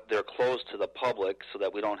 but they're closed to the public so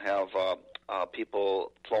that we don't have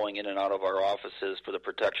people flowing in and out of our offices for the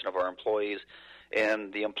protection of our employees.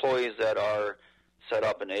 And the employees that are set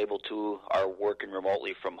up and able to are working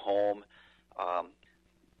remotely from home.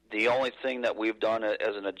 The only thing that we've done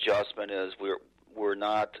as an adjustment is we're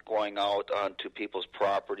not going out onto people's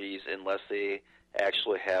properties unless they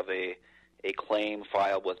actually have a claim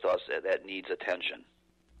filed with us that needs attention.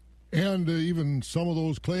 And even some of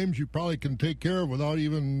those claims you probably can take care of without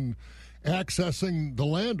even accessing the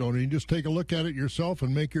landowner. You just take a look at it yourself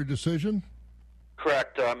and make your decision?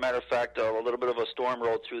 Correct. Matter of fact, a little bit of a storm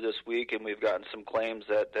rolled through this week, and we've gotten some claims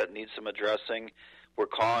that need some addressing. We're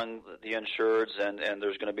calling the insureds, and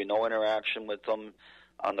there's going to be no interaction with them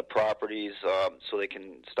on the properties, so they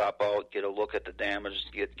can stop out, get a look at the damage,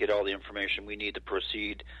 get all the information we need to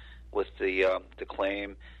proceed with the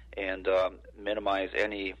claim, and minimize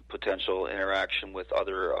any potential interaction with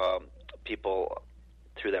other people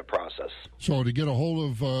through that process. So to get a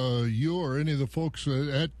hold of you or any of the folks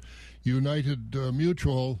at United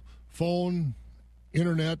Mutual, phone,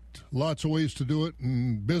 internet, lots of ways to do it,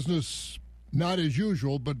 and business not as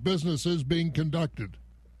usual, but business is being conducted.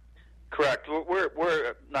 Correct.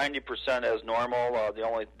 We're 90% as normal. The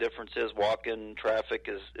only difference is walk-in traffic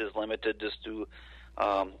is limited just to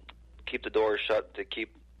keep the doors shut, to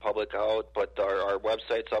keep public out, but our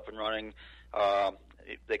website's up and running.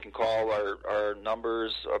 They can call our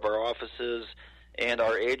numbers of our offices, and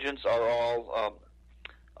our agents are all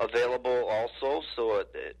available also. So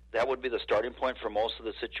that would be the starting point for most of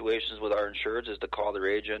the situations with our insureds, is to call their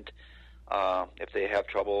agent. If they have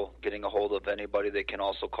trouble getting a hold of anybody, they can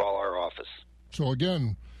also call our office. So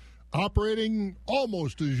again, operating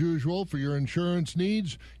almost as usual for your insurance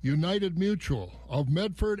needs, United Mutual of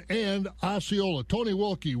Medford and Osceola. Tony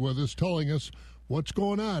Wilkie with us, telling us what's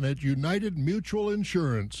going on at United Mutual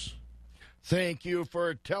Insurance. Thank you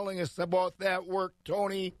for telling us about that work,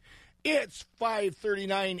 Tony. It's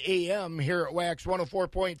 5:39 a.m. here at Wax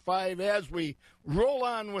 104.5 as we roll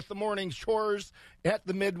on with the morning chores at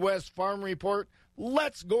the Midwest Farm Report.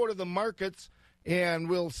 Let's go to the markets, and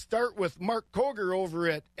we'll start with Mark Koger over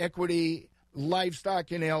at Equity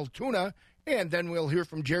Livestock in Altoona, and then we'll hear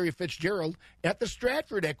from Jerry Fitzgerald at the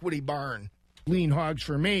Stratford Equity Barn. Lean hogs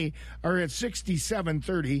for May are at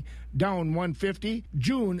 67.30, down 150.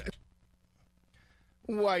 June.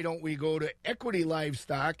 Why don't we go to Equity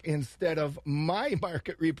Livestock instead of my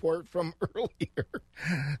market report from earlier?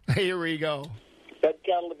 Here we go. Fed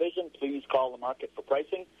Cattle Division, please call the market for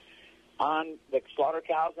pricing. On the slaughter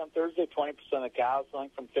cows on Thursday, 20% of the cows selling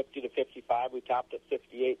from 50 to 55. We topped at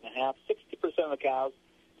 58.5. 60% of the cows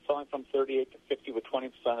selling from 38 to 50, with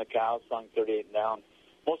 20% of the cows selling 38 and down.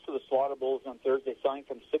 Most of the slaughter bulls on Thursday selling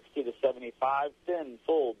from 60 to 75. Thin,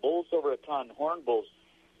 full, bulls over a ton, horn bulls,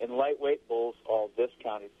 and lightweight bulls all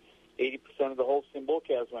discounted. 80% of the Holstein bull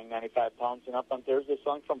calves weighing 95 pounds and up on Thursday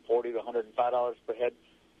selling from $40 to $105 per head,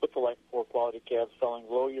 with the light and poor quality calves selling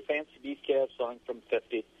low. Your fancy beef calves selling from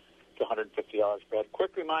 $50 to $150 per head.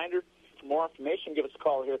 Quick reminder, for more information, give us a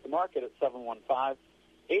call here at the market at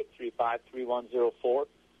 715-835-3104.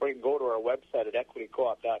 or you can go to our website at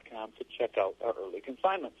equitycoop.com to check out our early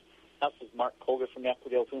consignments. This is Mark Colger from the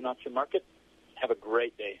Equity Tune Auction Market. Have a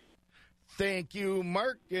great day. Thank you,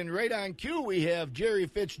 Mark. And right on cue, we have Jerry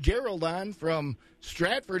Fitzgerald on from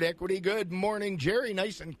Stratford Equity. Good morning, Jerry.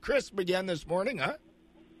 Nice and crisp again this morning, huh?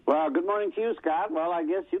 Well, good morning to you, Scott. Well, I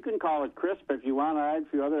guess you can call it crisp if you want. I had a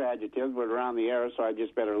few other adjectives, but around the air, so I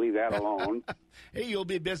just better leave that alone. Hey, you'll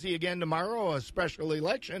be busy again tomorrow, a special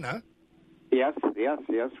election, huh? Yes,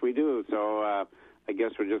 we do. So I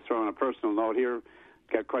guess we're just throwing a personal note here.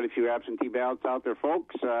 Got quite a few absentee ballots out there,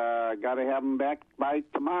 folks. Got to have them back by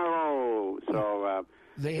tomorrow. So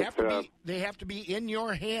they have to be in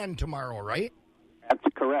your hand tomorrow, right? That's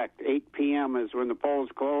correct. 8 p.m. is when the polls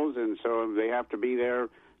close, and so they have to be there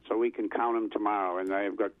so we can count them tomorrow. And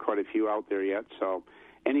I've got quite a few out there yet. So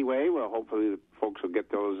anyway, well, hopefully the folks will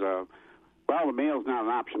get those. Well, the mail's not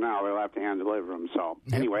an option now. They'll have to hand deliver them. So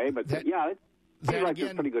anyway, but it seems like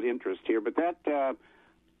there's pretty good interest here. But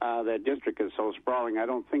that district is so sprawling, I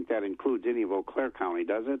don't think that includes any of Eau Claire County,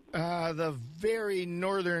 does it? The very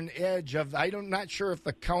northern edge of, I'm not sure if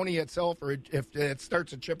the county itself or if it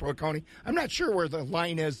starts at Chippewa County. I'm not sure where the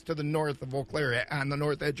line is to the north of Eau Claire, on the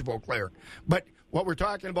north edge of Eau Claire. But what we're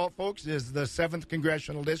talking about, folks, is the 7th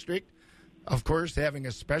Congressional District, of course, having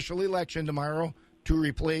a special election tomorrow to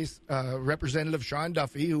replace Representative Sean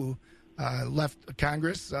Duffy, who left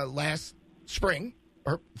Congress last spring.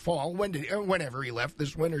 Or fall, whenever he left,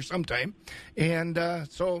 this winter sometime. And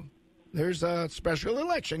so there's a special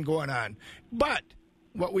election going on. But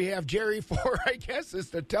what we have Jerry for, I guess, is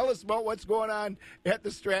to tell us about what's going on at the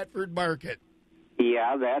Stratford Market.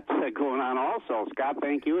 Yeah, that's going on also. Scott,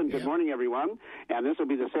 thank you, and good morning, everyone. And this will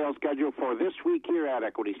be the sales schedule for this week here at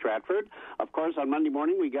Equity Stratford. Of course, on Monday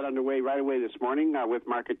morning, we get underway right away this morning with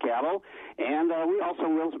market cattle. And we also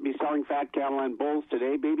will be selling fat cattle and bulls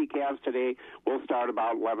today. Baby calves today will start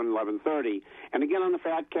about 11:30. And again, on the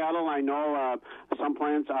fat cattle, I know some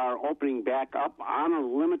plants are opening back up on a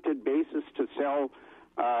limited basis to sell,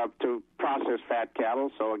 to process fat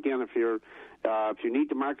cattle. So again, if you need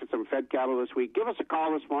to market some fed cattle this week, give us a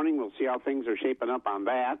call this morning. We'll see how things are shaping up on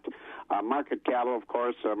that. Market cattle, of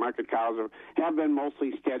course, market cows have been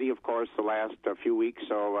mostly steady, of course, the last few weeks.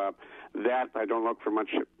 So that I don't look for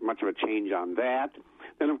much of a change on that.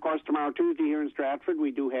 Then, of course, tomorrow, Tuesday, here in Stratford,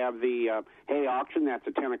 we do have the hay auction. That's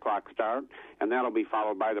a 10 o'clock start, and that'll be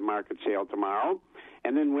followed by the market sale tomorrow.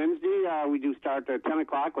 And then Wednesday, we do start at 10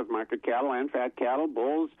 o'clock with market cattle and fat cattle,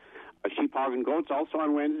 bulls, sheep, hog, and goats also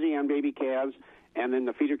on Wednesday, and baby calves. And then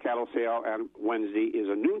the feeder cattle sale on Wednesday is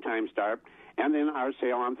a noontime start. And then our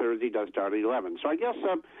sale on Thursday does start at 11. So I guess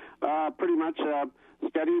pretty much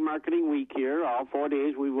steady marketing week here. All 4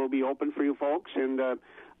 days we will be open for you folks. And,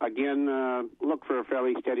 again, look for a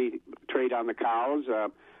fairly steady trade on the cows.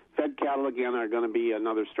 Fed cattle, again, are going to be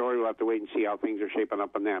another story. We'll have to wait and see how things are shaping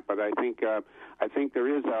up on that. But I think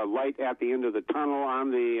there is a light at the end of the tunnel on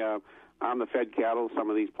the fed cattle. Some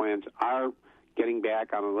of these plants are getting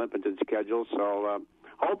back on a limited schedule. So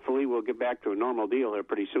hopefully we'll get back to a normal deal here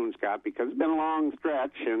pretty soon, Scott, because it's been a long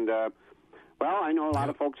stretch. And, well, I know a lot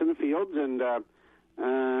of folks in the fields and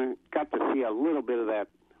got to see a little bit of that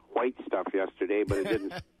white stuff yesterday, but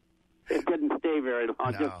it didn't stay very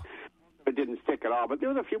long. No. It didn't stick at all. But there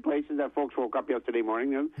was a few places that folks woke up yesterday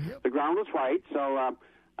morning and the ground was white. So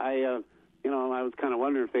I was kind of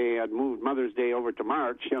wondering if they had moved Mother's Day over to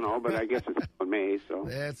March, but I guess it's in May. So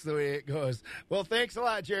that's the way it goes. Well, thanks a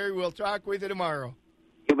lot, Jerry. We'll talk with you tomorrow.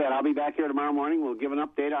 You bet. I'll be back here tomorrow morning. We'll give an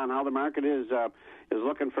update on how the market is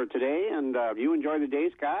looking for today. And you enjoy the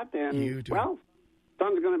day, Scott. And you too. Well,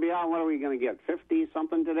 sun's going to be out. What are we going to get?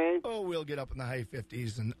 50-something today? Oh, we'll get up in the high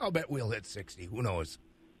 50s, and I'll bet we'll hit 60. Who knows?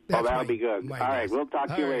 That'll be good. All right, we'll talk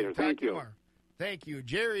to you later. Thank you. Tomorrow. Thank you.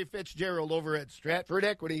 Jerry Fitzgerald over at Stratford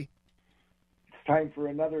Equity. It's time for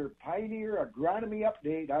another Pioneer Agronomy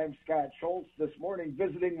Update. I'm Scott Schultz, this morning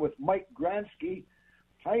visiting with Mike Gronsky,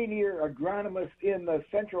 Pioneer agronomist in the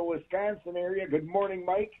central Wisconsin area. Good morning,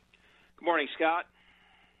 Mike. Good morning, Scott.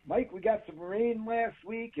 Mike, we got some rain last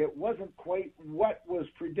week. It wasn't quite what was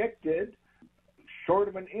predicted, short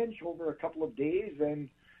of an inch over a couple of days, and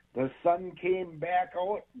the sun came back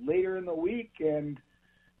out later in the week, and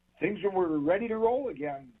things were ready to roll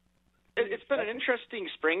again. It's been an interesting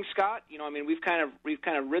spring, Scott. We've kind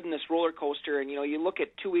of ridden this roller coaster, and you look at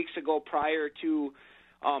 2 weeks ago prior to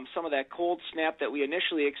some of that cold snap that we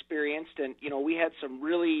initially experienced, and we had some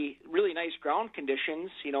really nice ground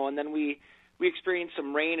conditions, and then we experienced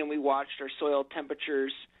some rain, and we watched our soil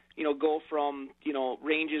temperatures go from,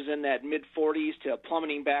 ranges in that mid-40s to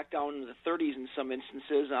plummeting back down into the 30s in some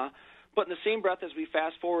instances. But in the same breath, as we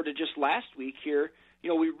fast forward to just last week here,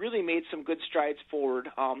 we really made some good strides forward.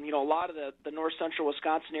 A lot of the north central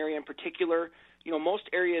Wisconsin area in particular, most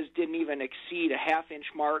areas didn't even exceed a half-inch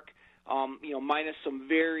mark, minus some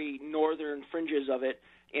very northern fringes of it.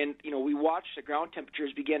 And, we watched the ground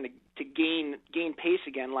temperatures begin to gain pace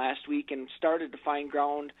again last week and started to find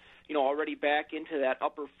ground, already back into that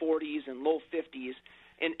upper 40s and low 50s.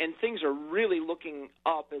 And things are really looking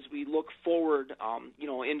up as we look forward,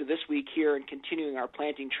 into this week here and continuing our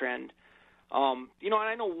planting trend. And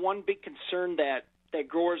I know one big concern that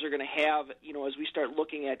growers are going to have, as we start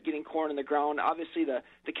looking at getting corn in the ground. Obviously, the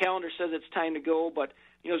calendar says it's time to go, but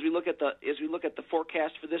as we look at the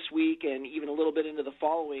forecast for this week and even a little bit into the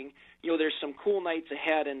following, there's some cool nights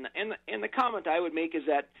ahead. And the comment I would make is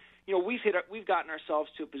that we've gotten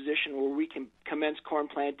ourselves to a position where we can commence corn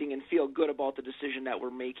planting and feel good about the decision that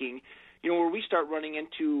we're making. Where we start running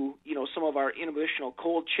into, some of our inhibitional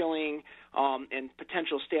cold chilling and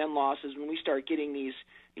potential stand losses, when we start getting these,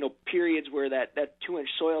 periods where that 2-inch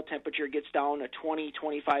soil temperature gets down to 20,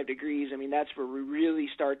 25 degrees, that's where we really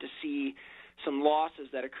start to see some losses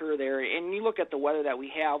that occur there. And you look at the weather that we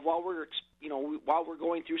have, while we're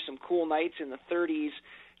going through some cool nights in the 30s,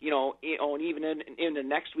 and even into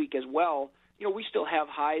next week as well, we still have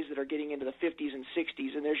highs that are getting into the 50s and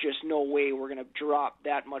 60s, and there's just no way we're going to drop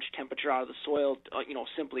that much temperature out of the soil,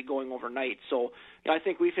 simply going overnight. So, I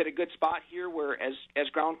think we've hit a good spot here where as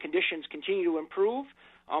ground conditions continue to improve,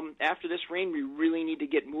 after this rain, we really need to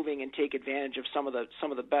get moving and take advantage of some of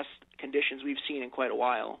the best conditions we've seen in quite a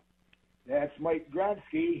while. That's Mike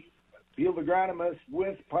Gronsky, field agronomist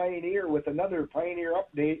with Pioneer, with another Pioneer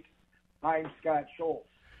update. I'm Scott Schultz.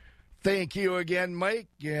 Thank you again, Mike.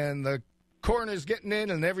 And the corn is getting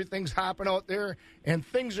in and everything's hopping out there, and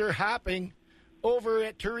things are hopping over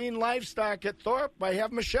at Tureen Livestock at Thorpe. I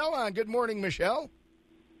have Michelle on. Good morning, Michelle.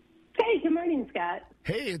 Hey, good morning, Scott.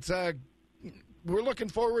 Hey, we're looking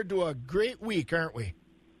forward to a great week, aren't we?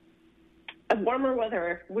 Warmer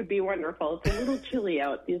weather would be wonderful. It's a little chilly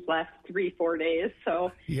out these last 3-4 days,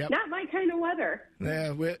 so Not my kind of weather.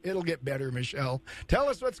 Yeah, it'll get better, Michelle. Tell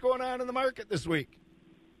us what's going on in the market this week.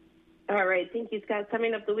 All right. Thank you, Scott.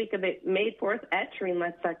 Summing up the week of May 4th at Tureen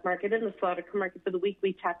Livestock Market. In the slaughter market for the week,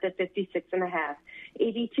 we topped at 56.5.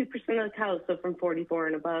 82% of the cows, so from 44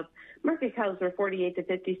 and above. Market cows were 48 to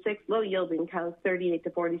 56. Low-yielding cows, 38 to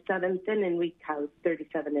 47. Thin and weak cows,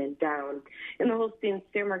 37 and down. In the Holstein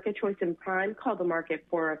steer market, choice and prime called the market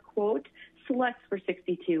for a quote. Selects for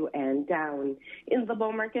 62 and down. In the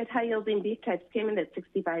bull market, high-yielding beef types came in at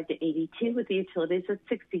 65 to 82, with the utilities at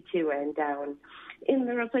 62 and down. In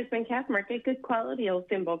the replacement calf market, good quality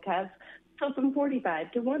Holstein bull calves sold from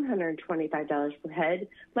 $45 to $125 per head.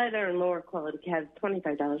 Lighter and lower quality calves,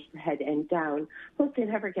 $25 per head and down. Holstein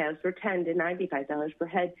heifer calves were $10 to $95 per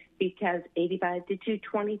head. Beef calves, $85 to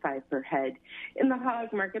 $225 per head. In the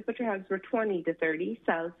hog market, butcher hogs were 20 to 30,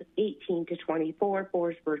 sows 18 to 24,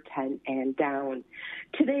 boars were 10 and down.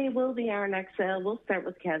 Today will be our next sale. We'll start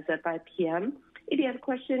with calves at 5 p.m. If you have a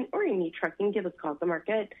question or you need trucking, give us a call at the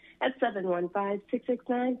market at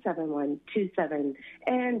 715-669-7127.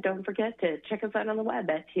 And don't forget to check us out on the web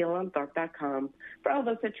at tlmthorpe.com. For all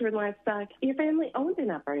those at Tureen Livestock, your family-owned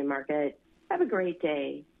and operating market, have a great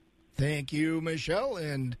day. Thank you, Michelle,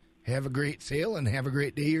 and have a great sale and have a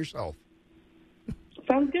great day yourself.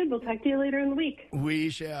 Sounds good. We'll talk to you later in the week. We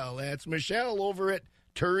shall. That's Michelle over at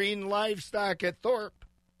Tureen Livestock at Thorpe.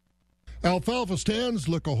 Alfalfa stands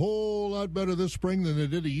look a whole lot better this spring than they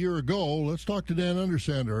did a year ago. Let's talk to Dan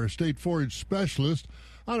Undersander, our state forage specialist,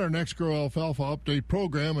 on our Next Grow Alfalfa Update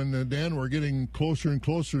program. And Dan, we're getting closer and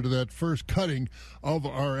closer to that first cutting of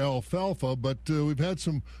our alfalfa, but we've had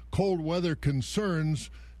some cold weather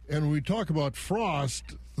concerns, and when we talk about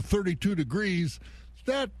frost, 32 degrees,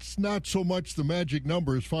 that's not so much the magic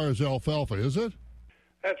number as far as alfalfa, is it?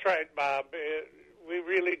 That's right, Bob. We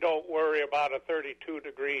really don't worry about a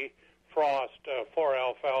 32-degree frost for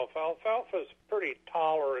alfalfa. Alfalfa is pretty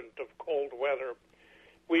tolerant of cold weather.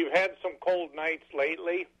 We've had some cold nights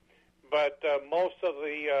lately, but most of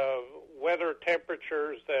the weather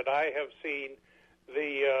temperatures that I have seen,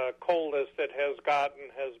 the coldest it has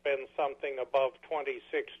gotten has been something above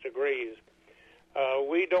 26 degrees.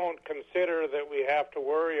 We don't consider that we have to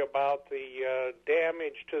worry about the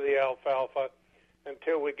damage to the alfalfa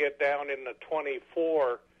until we get down in the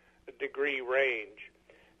 24-degree range.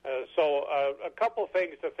 So a couple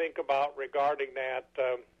things to think about regarding that.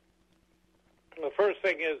 The first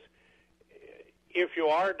thing is, if you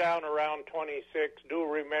are down around 26, do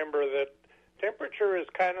remember that temperature is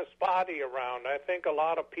kind of spotty around. I think a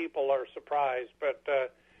lot of people are surprised, but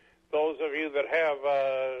those of you that have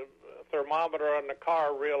a thermometer on the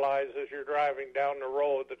car realize as you're driving down the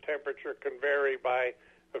road, the temperature can vary by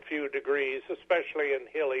a few degrees, especially in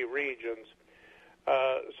hilly regions.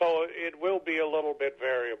 So it will be a little bit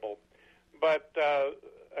variable. But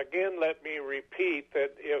again, let me repeat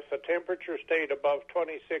that if the temperature stayed above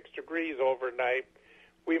 26 degrees overnight,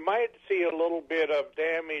 we might see a little bit of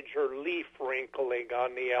damage or leaf wrinkling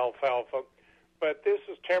on the alfalfa. But this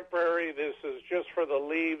is temporary. This is just for the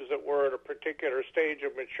leaves that were at a particular stage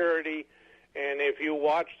of maturity. And if you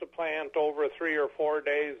watch the plant over 3 or 4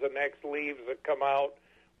 days, the next leaves that come out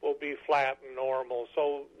will be flat and normal.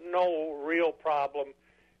 So no real problem.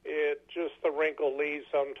 It just the wrinkled leaves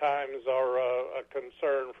sometimes are a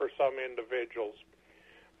concern for some individuals.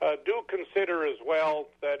 Do consider as well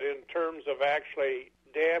that in terms of actually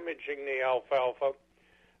damaging the alfalfa,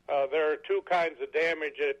 there are two kinds of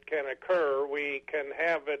damage that can occur. We can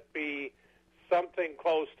have it be something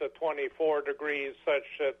close to 24 degrees such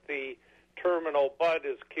that the terminal bud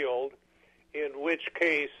is killed, in which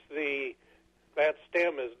case that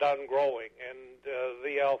stem is done growing, and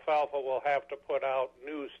the alfalfa will have to put out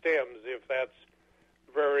new stems if that's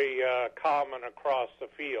very common across the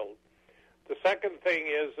field. The second thing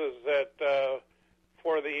is that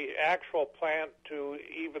for the actual plant to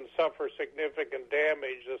even suffer significant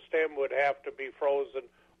damage, the stem would have to be frozen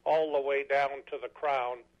all the way down to the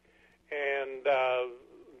crown, and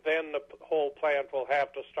then the whole plant will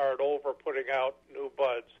have to start over putting out new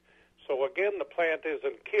buds. So again, the plant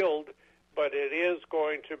isn't killed, but it is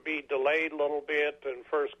going to be delayed a little bit, and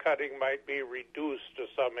first cutting might be reduced to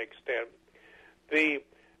some extent. The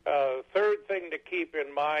third thing to keep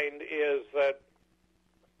in mind is that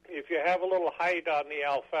if you have a little height on the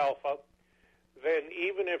alfalfa, then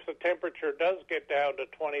even if the temperature does get down to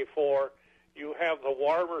 24, you have the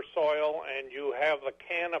warmer soil and you have the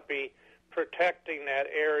canopy protecting that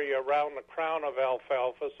area around the crown of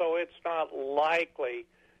alfalfa, so it's not likely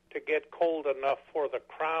to get cold enough for the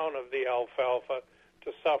crown of the alfalfa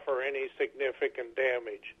to suffer any significant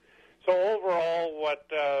damage. So overall, what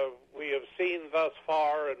we have seen thus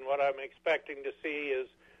far and what I'm expecting to see is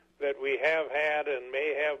that we have had and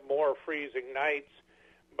may have more freezing nights,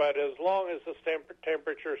 but as long as the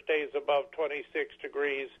temperature stays above 26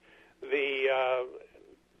 degrees, the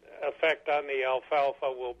effect on the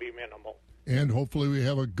alfalfa will be minimal. And hopefully we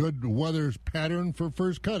have a good weather pattern for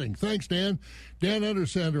first cutting. Thanks, Dan. Dan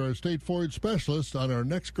Undersander, our state forage specialist, on our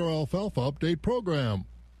Next Grow Alfalfa Update program.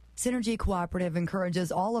 Synergy Cooperative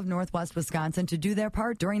encourages all of Northwest Wisconsin to do their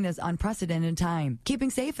part during this unprecedented time,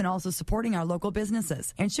 keeping safe and also supporting our local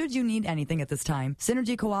businesses. And should you need anything at this time,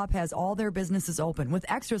 Synergy Co-op has all their businesses open with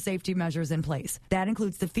extra safety measures in place. That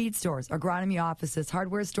includes the feed stores, agronomy offices,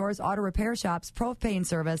 hardware stores, auto repair shops, propane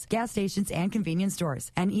service, gas stations, and convenience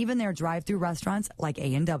stores, and even their drive-through restaurants like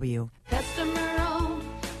A&W. Customer-owned,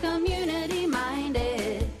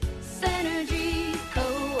 community-minded, Synergy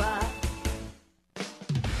Co-op.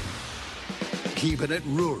 Keeping it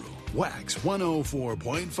rural. Wax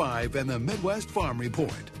 104.5 and the Midwest Farm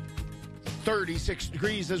Report. 36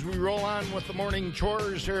 degrees as we roll on with the morning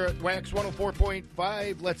chores here at Wax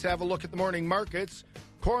 104.5. Let's have a look at the morning markets.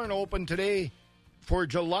 Corn opened today for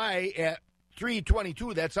July at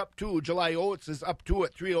 $3.22. That's up 2. July oats is up 2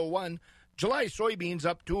 at $3.01. July soybeans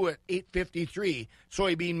up 2 at $8.53.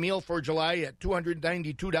 Soybean meal for July at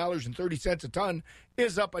 $292.30 a ton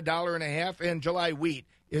is up $1.50, and July wheat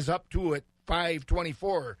is up 2 at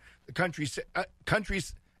 $5.24. The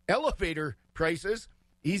country's elevator prices,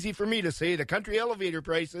 easy for me to say, the country elevator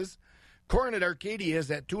prices. Corn at Arcadia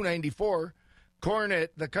is at $2.94. Corn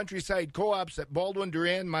at the countryside co-ops at Baldwin,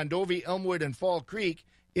 Durand, Mondovi, Elmwood, and Fall Creek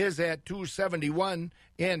is at $2.71,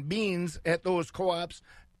 and beans at those co-ops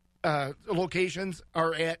locations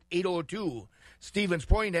are at $8.02. Stevens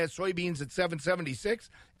Point has soybeans at $7.76.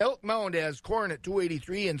 Elk Mound has corn at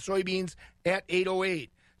 $2.83 and soybeans at $8.08.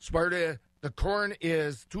 Sparta, the corn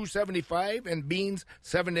is $2.75 and beans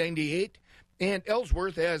 $7.98. And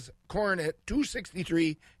Ellsworth has corn at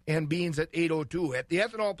 $2.63 and beans at $8.02. At the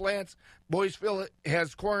ethanol plants, Boyceville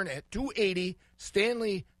has corn at $2.80,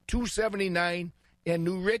 Stanley $2.79, and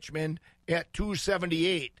New Richmond at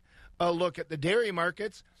 $2.78. A look at the dairy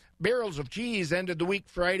markets. Barrels of cheese ended the week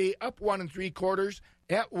Friday up 1 3/4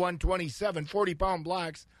 at $1.27. 40-pound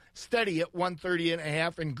blocks steady at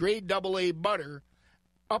 $1.30.5, and grade AA butter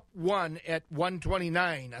up 1 at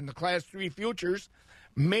 $1.29. On the Class 3 futures,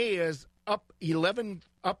 May is up 7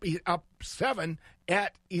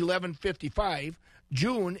 at $11.55.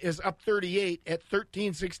 June is up 38 at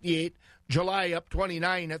 $13.68. July up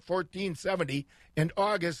 29 at $14.70, and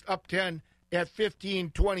August up 10 at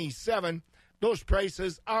 $15.27. Those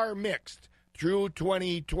prices are mixed through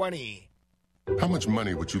 2020. How much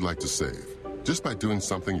money would you like to save just by doing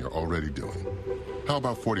something you're already doing? How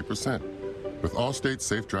about 40%? With Allstate,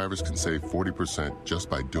 safe drivers can save 40% just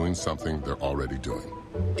by doing something they're already doing.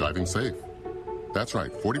 Driving safe. That's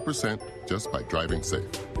right, 40% just by driving safe.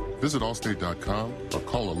 Visit Allstate.com or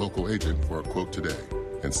call a local agent for a quote today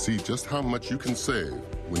and see just how much you can save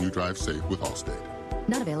when you drive safe with Allstate.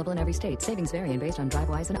 Not available in every state. Savings vary based on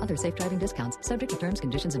DriveWise and other safe driving discounts. Subject to terms,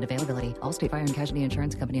 conditions, and availability. Allstate Fire and Casualty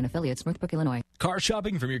Insurance Company and affiliates, Northbrook, Illinois. Car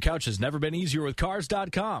shopping from your couch has never been easier with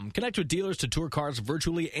Cars.com. Connect with dealers to tour cars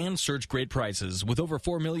virtually and search great prices. With over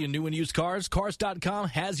 4 million new and used cars, Cars.com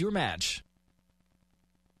has your match.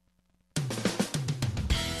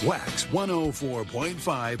 Wax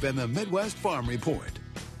 104.5 and the Midwest Farm Report.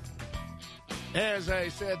 As I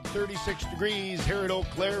said, 36 degrees here at Eau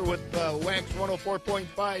Claire with Wax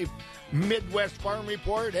 104.5 Midwest Farm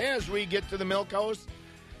Report. As we get to the milk house,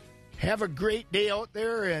 have a great day out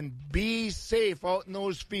there and be safe out in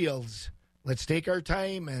those fields. Let's take our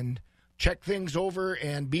time and check things over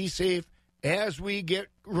and be safe as we get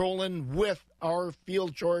rolling with our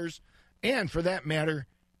field chores and, for that matter,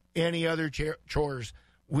 any other chores.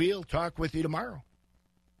 We'll talk with you tomorrow.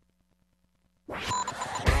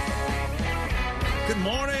 Good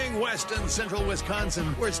morning, West and Central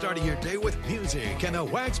Wisconsin. We're starting your day with music and a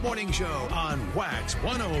Wax Morning Show on Wax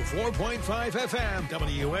 104.5 FM.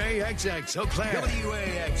 WAXX Eau Claire.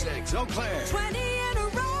 WAXX Eau Claire. 20 in a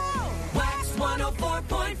row.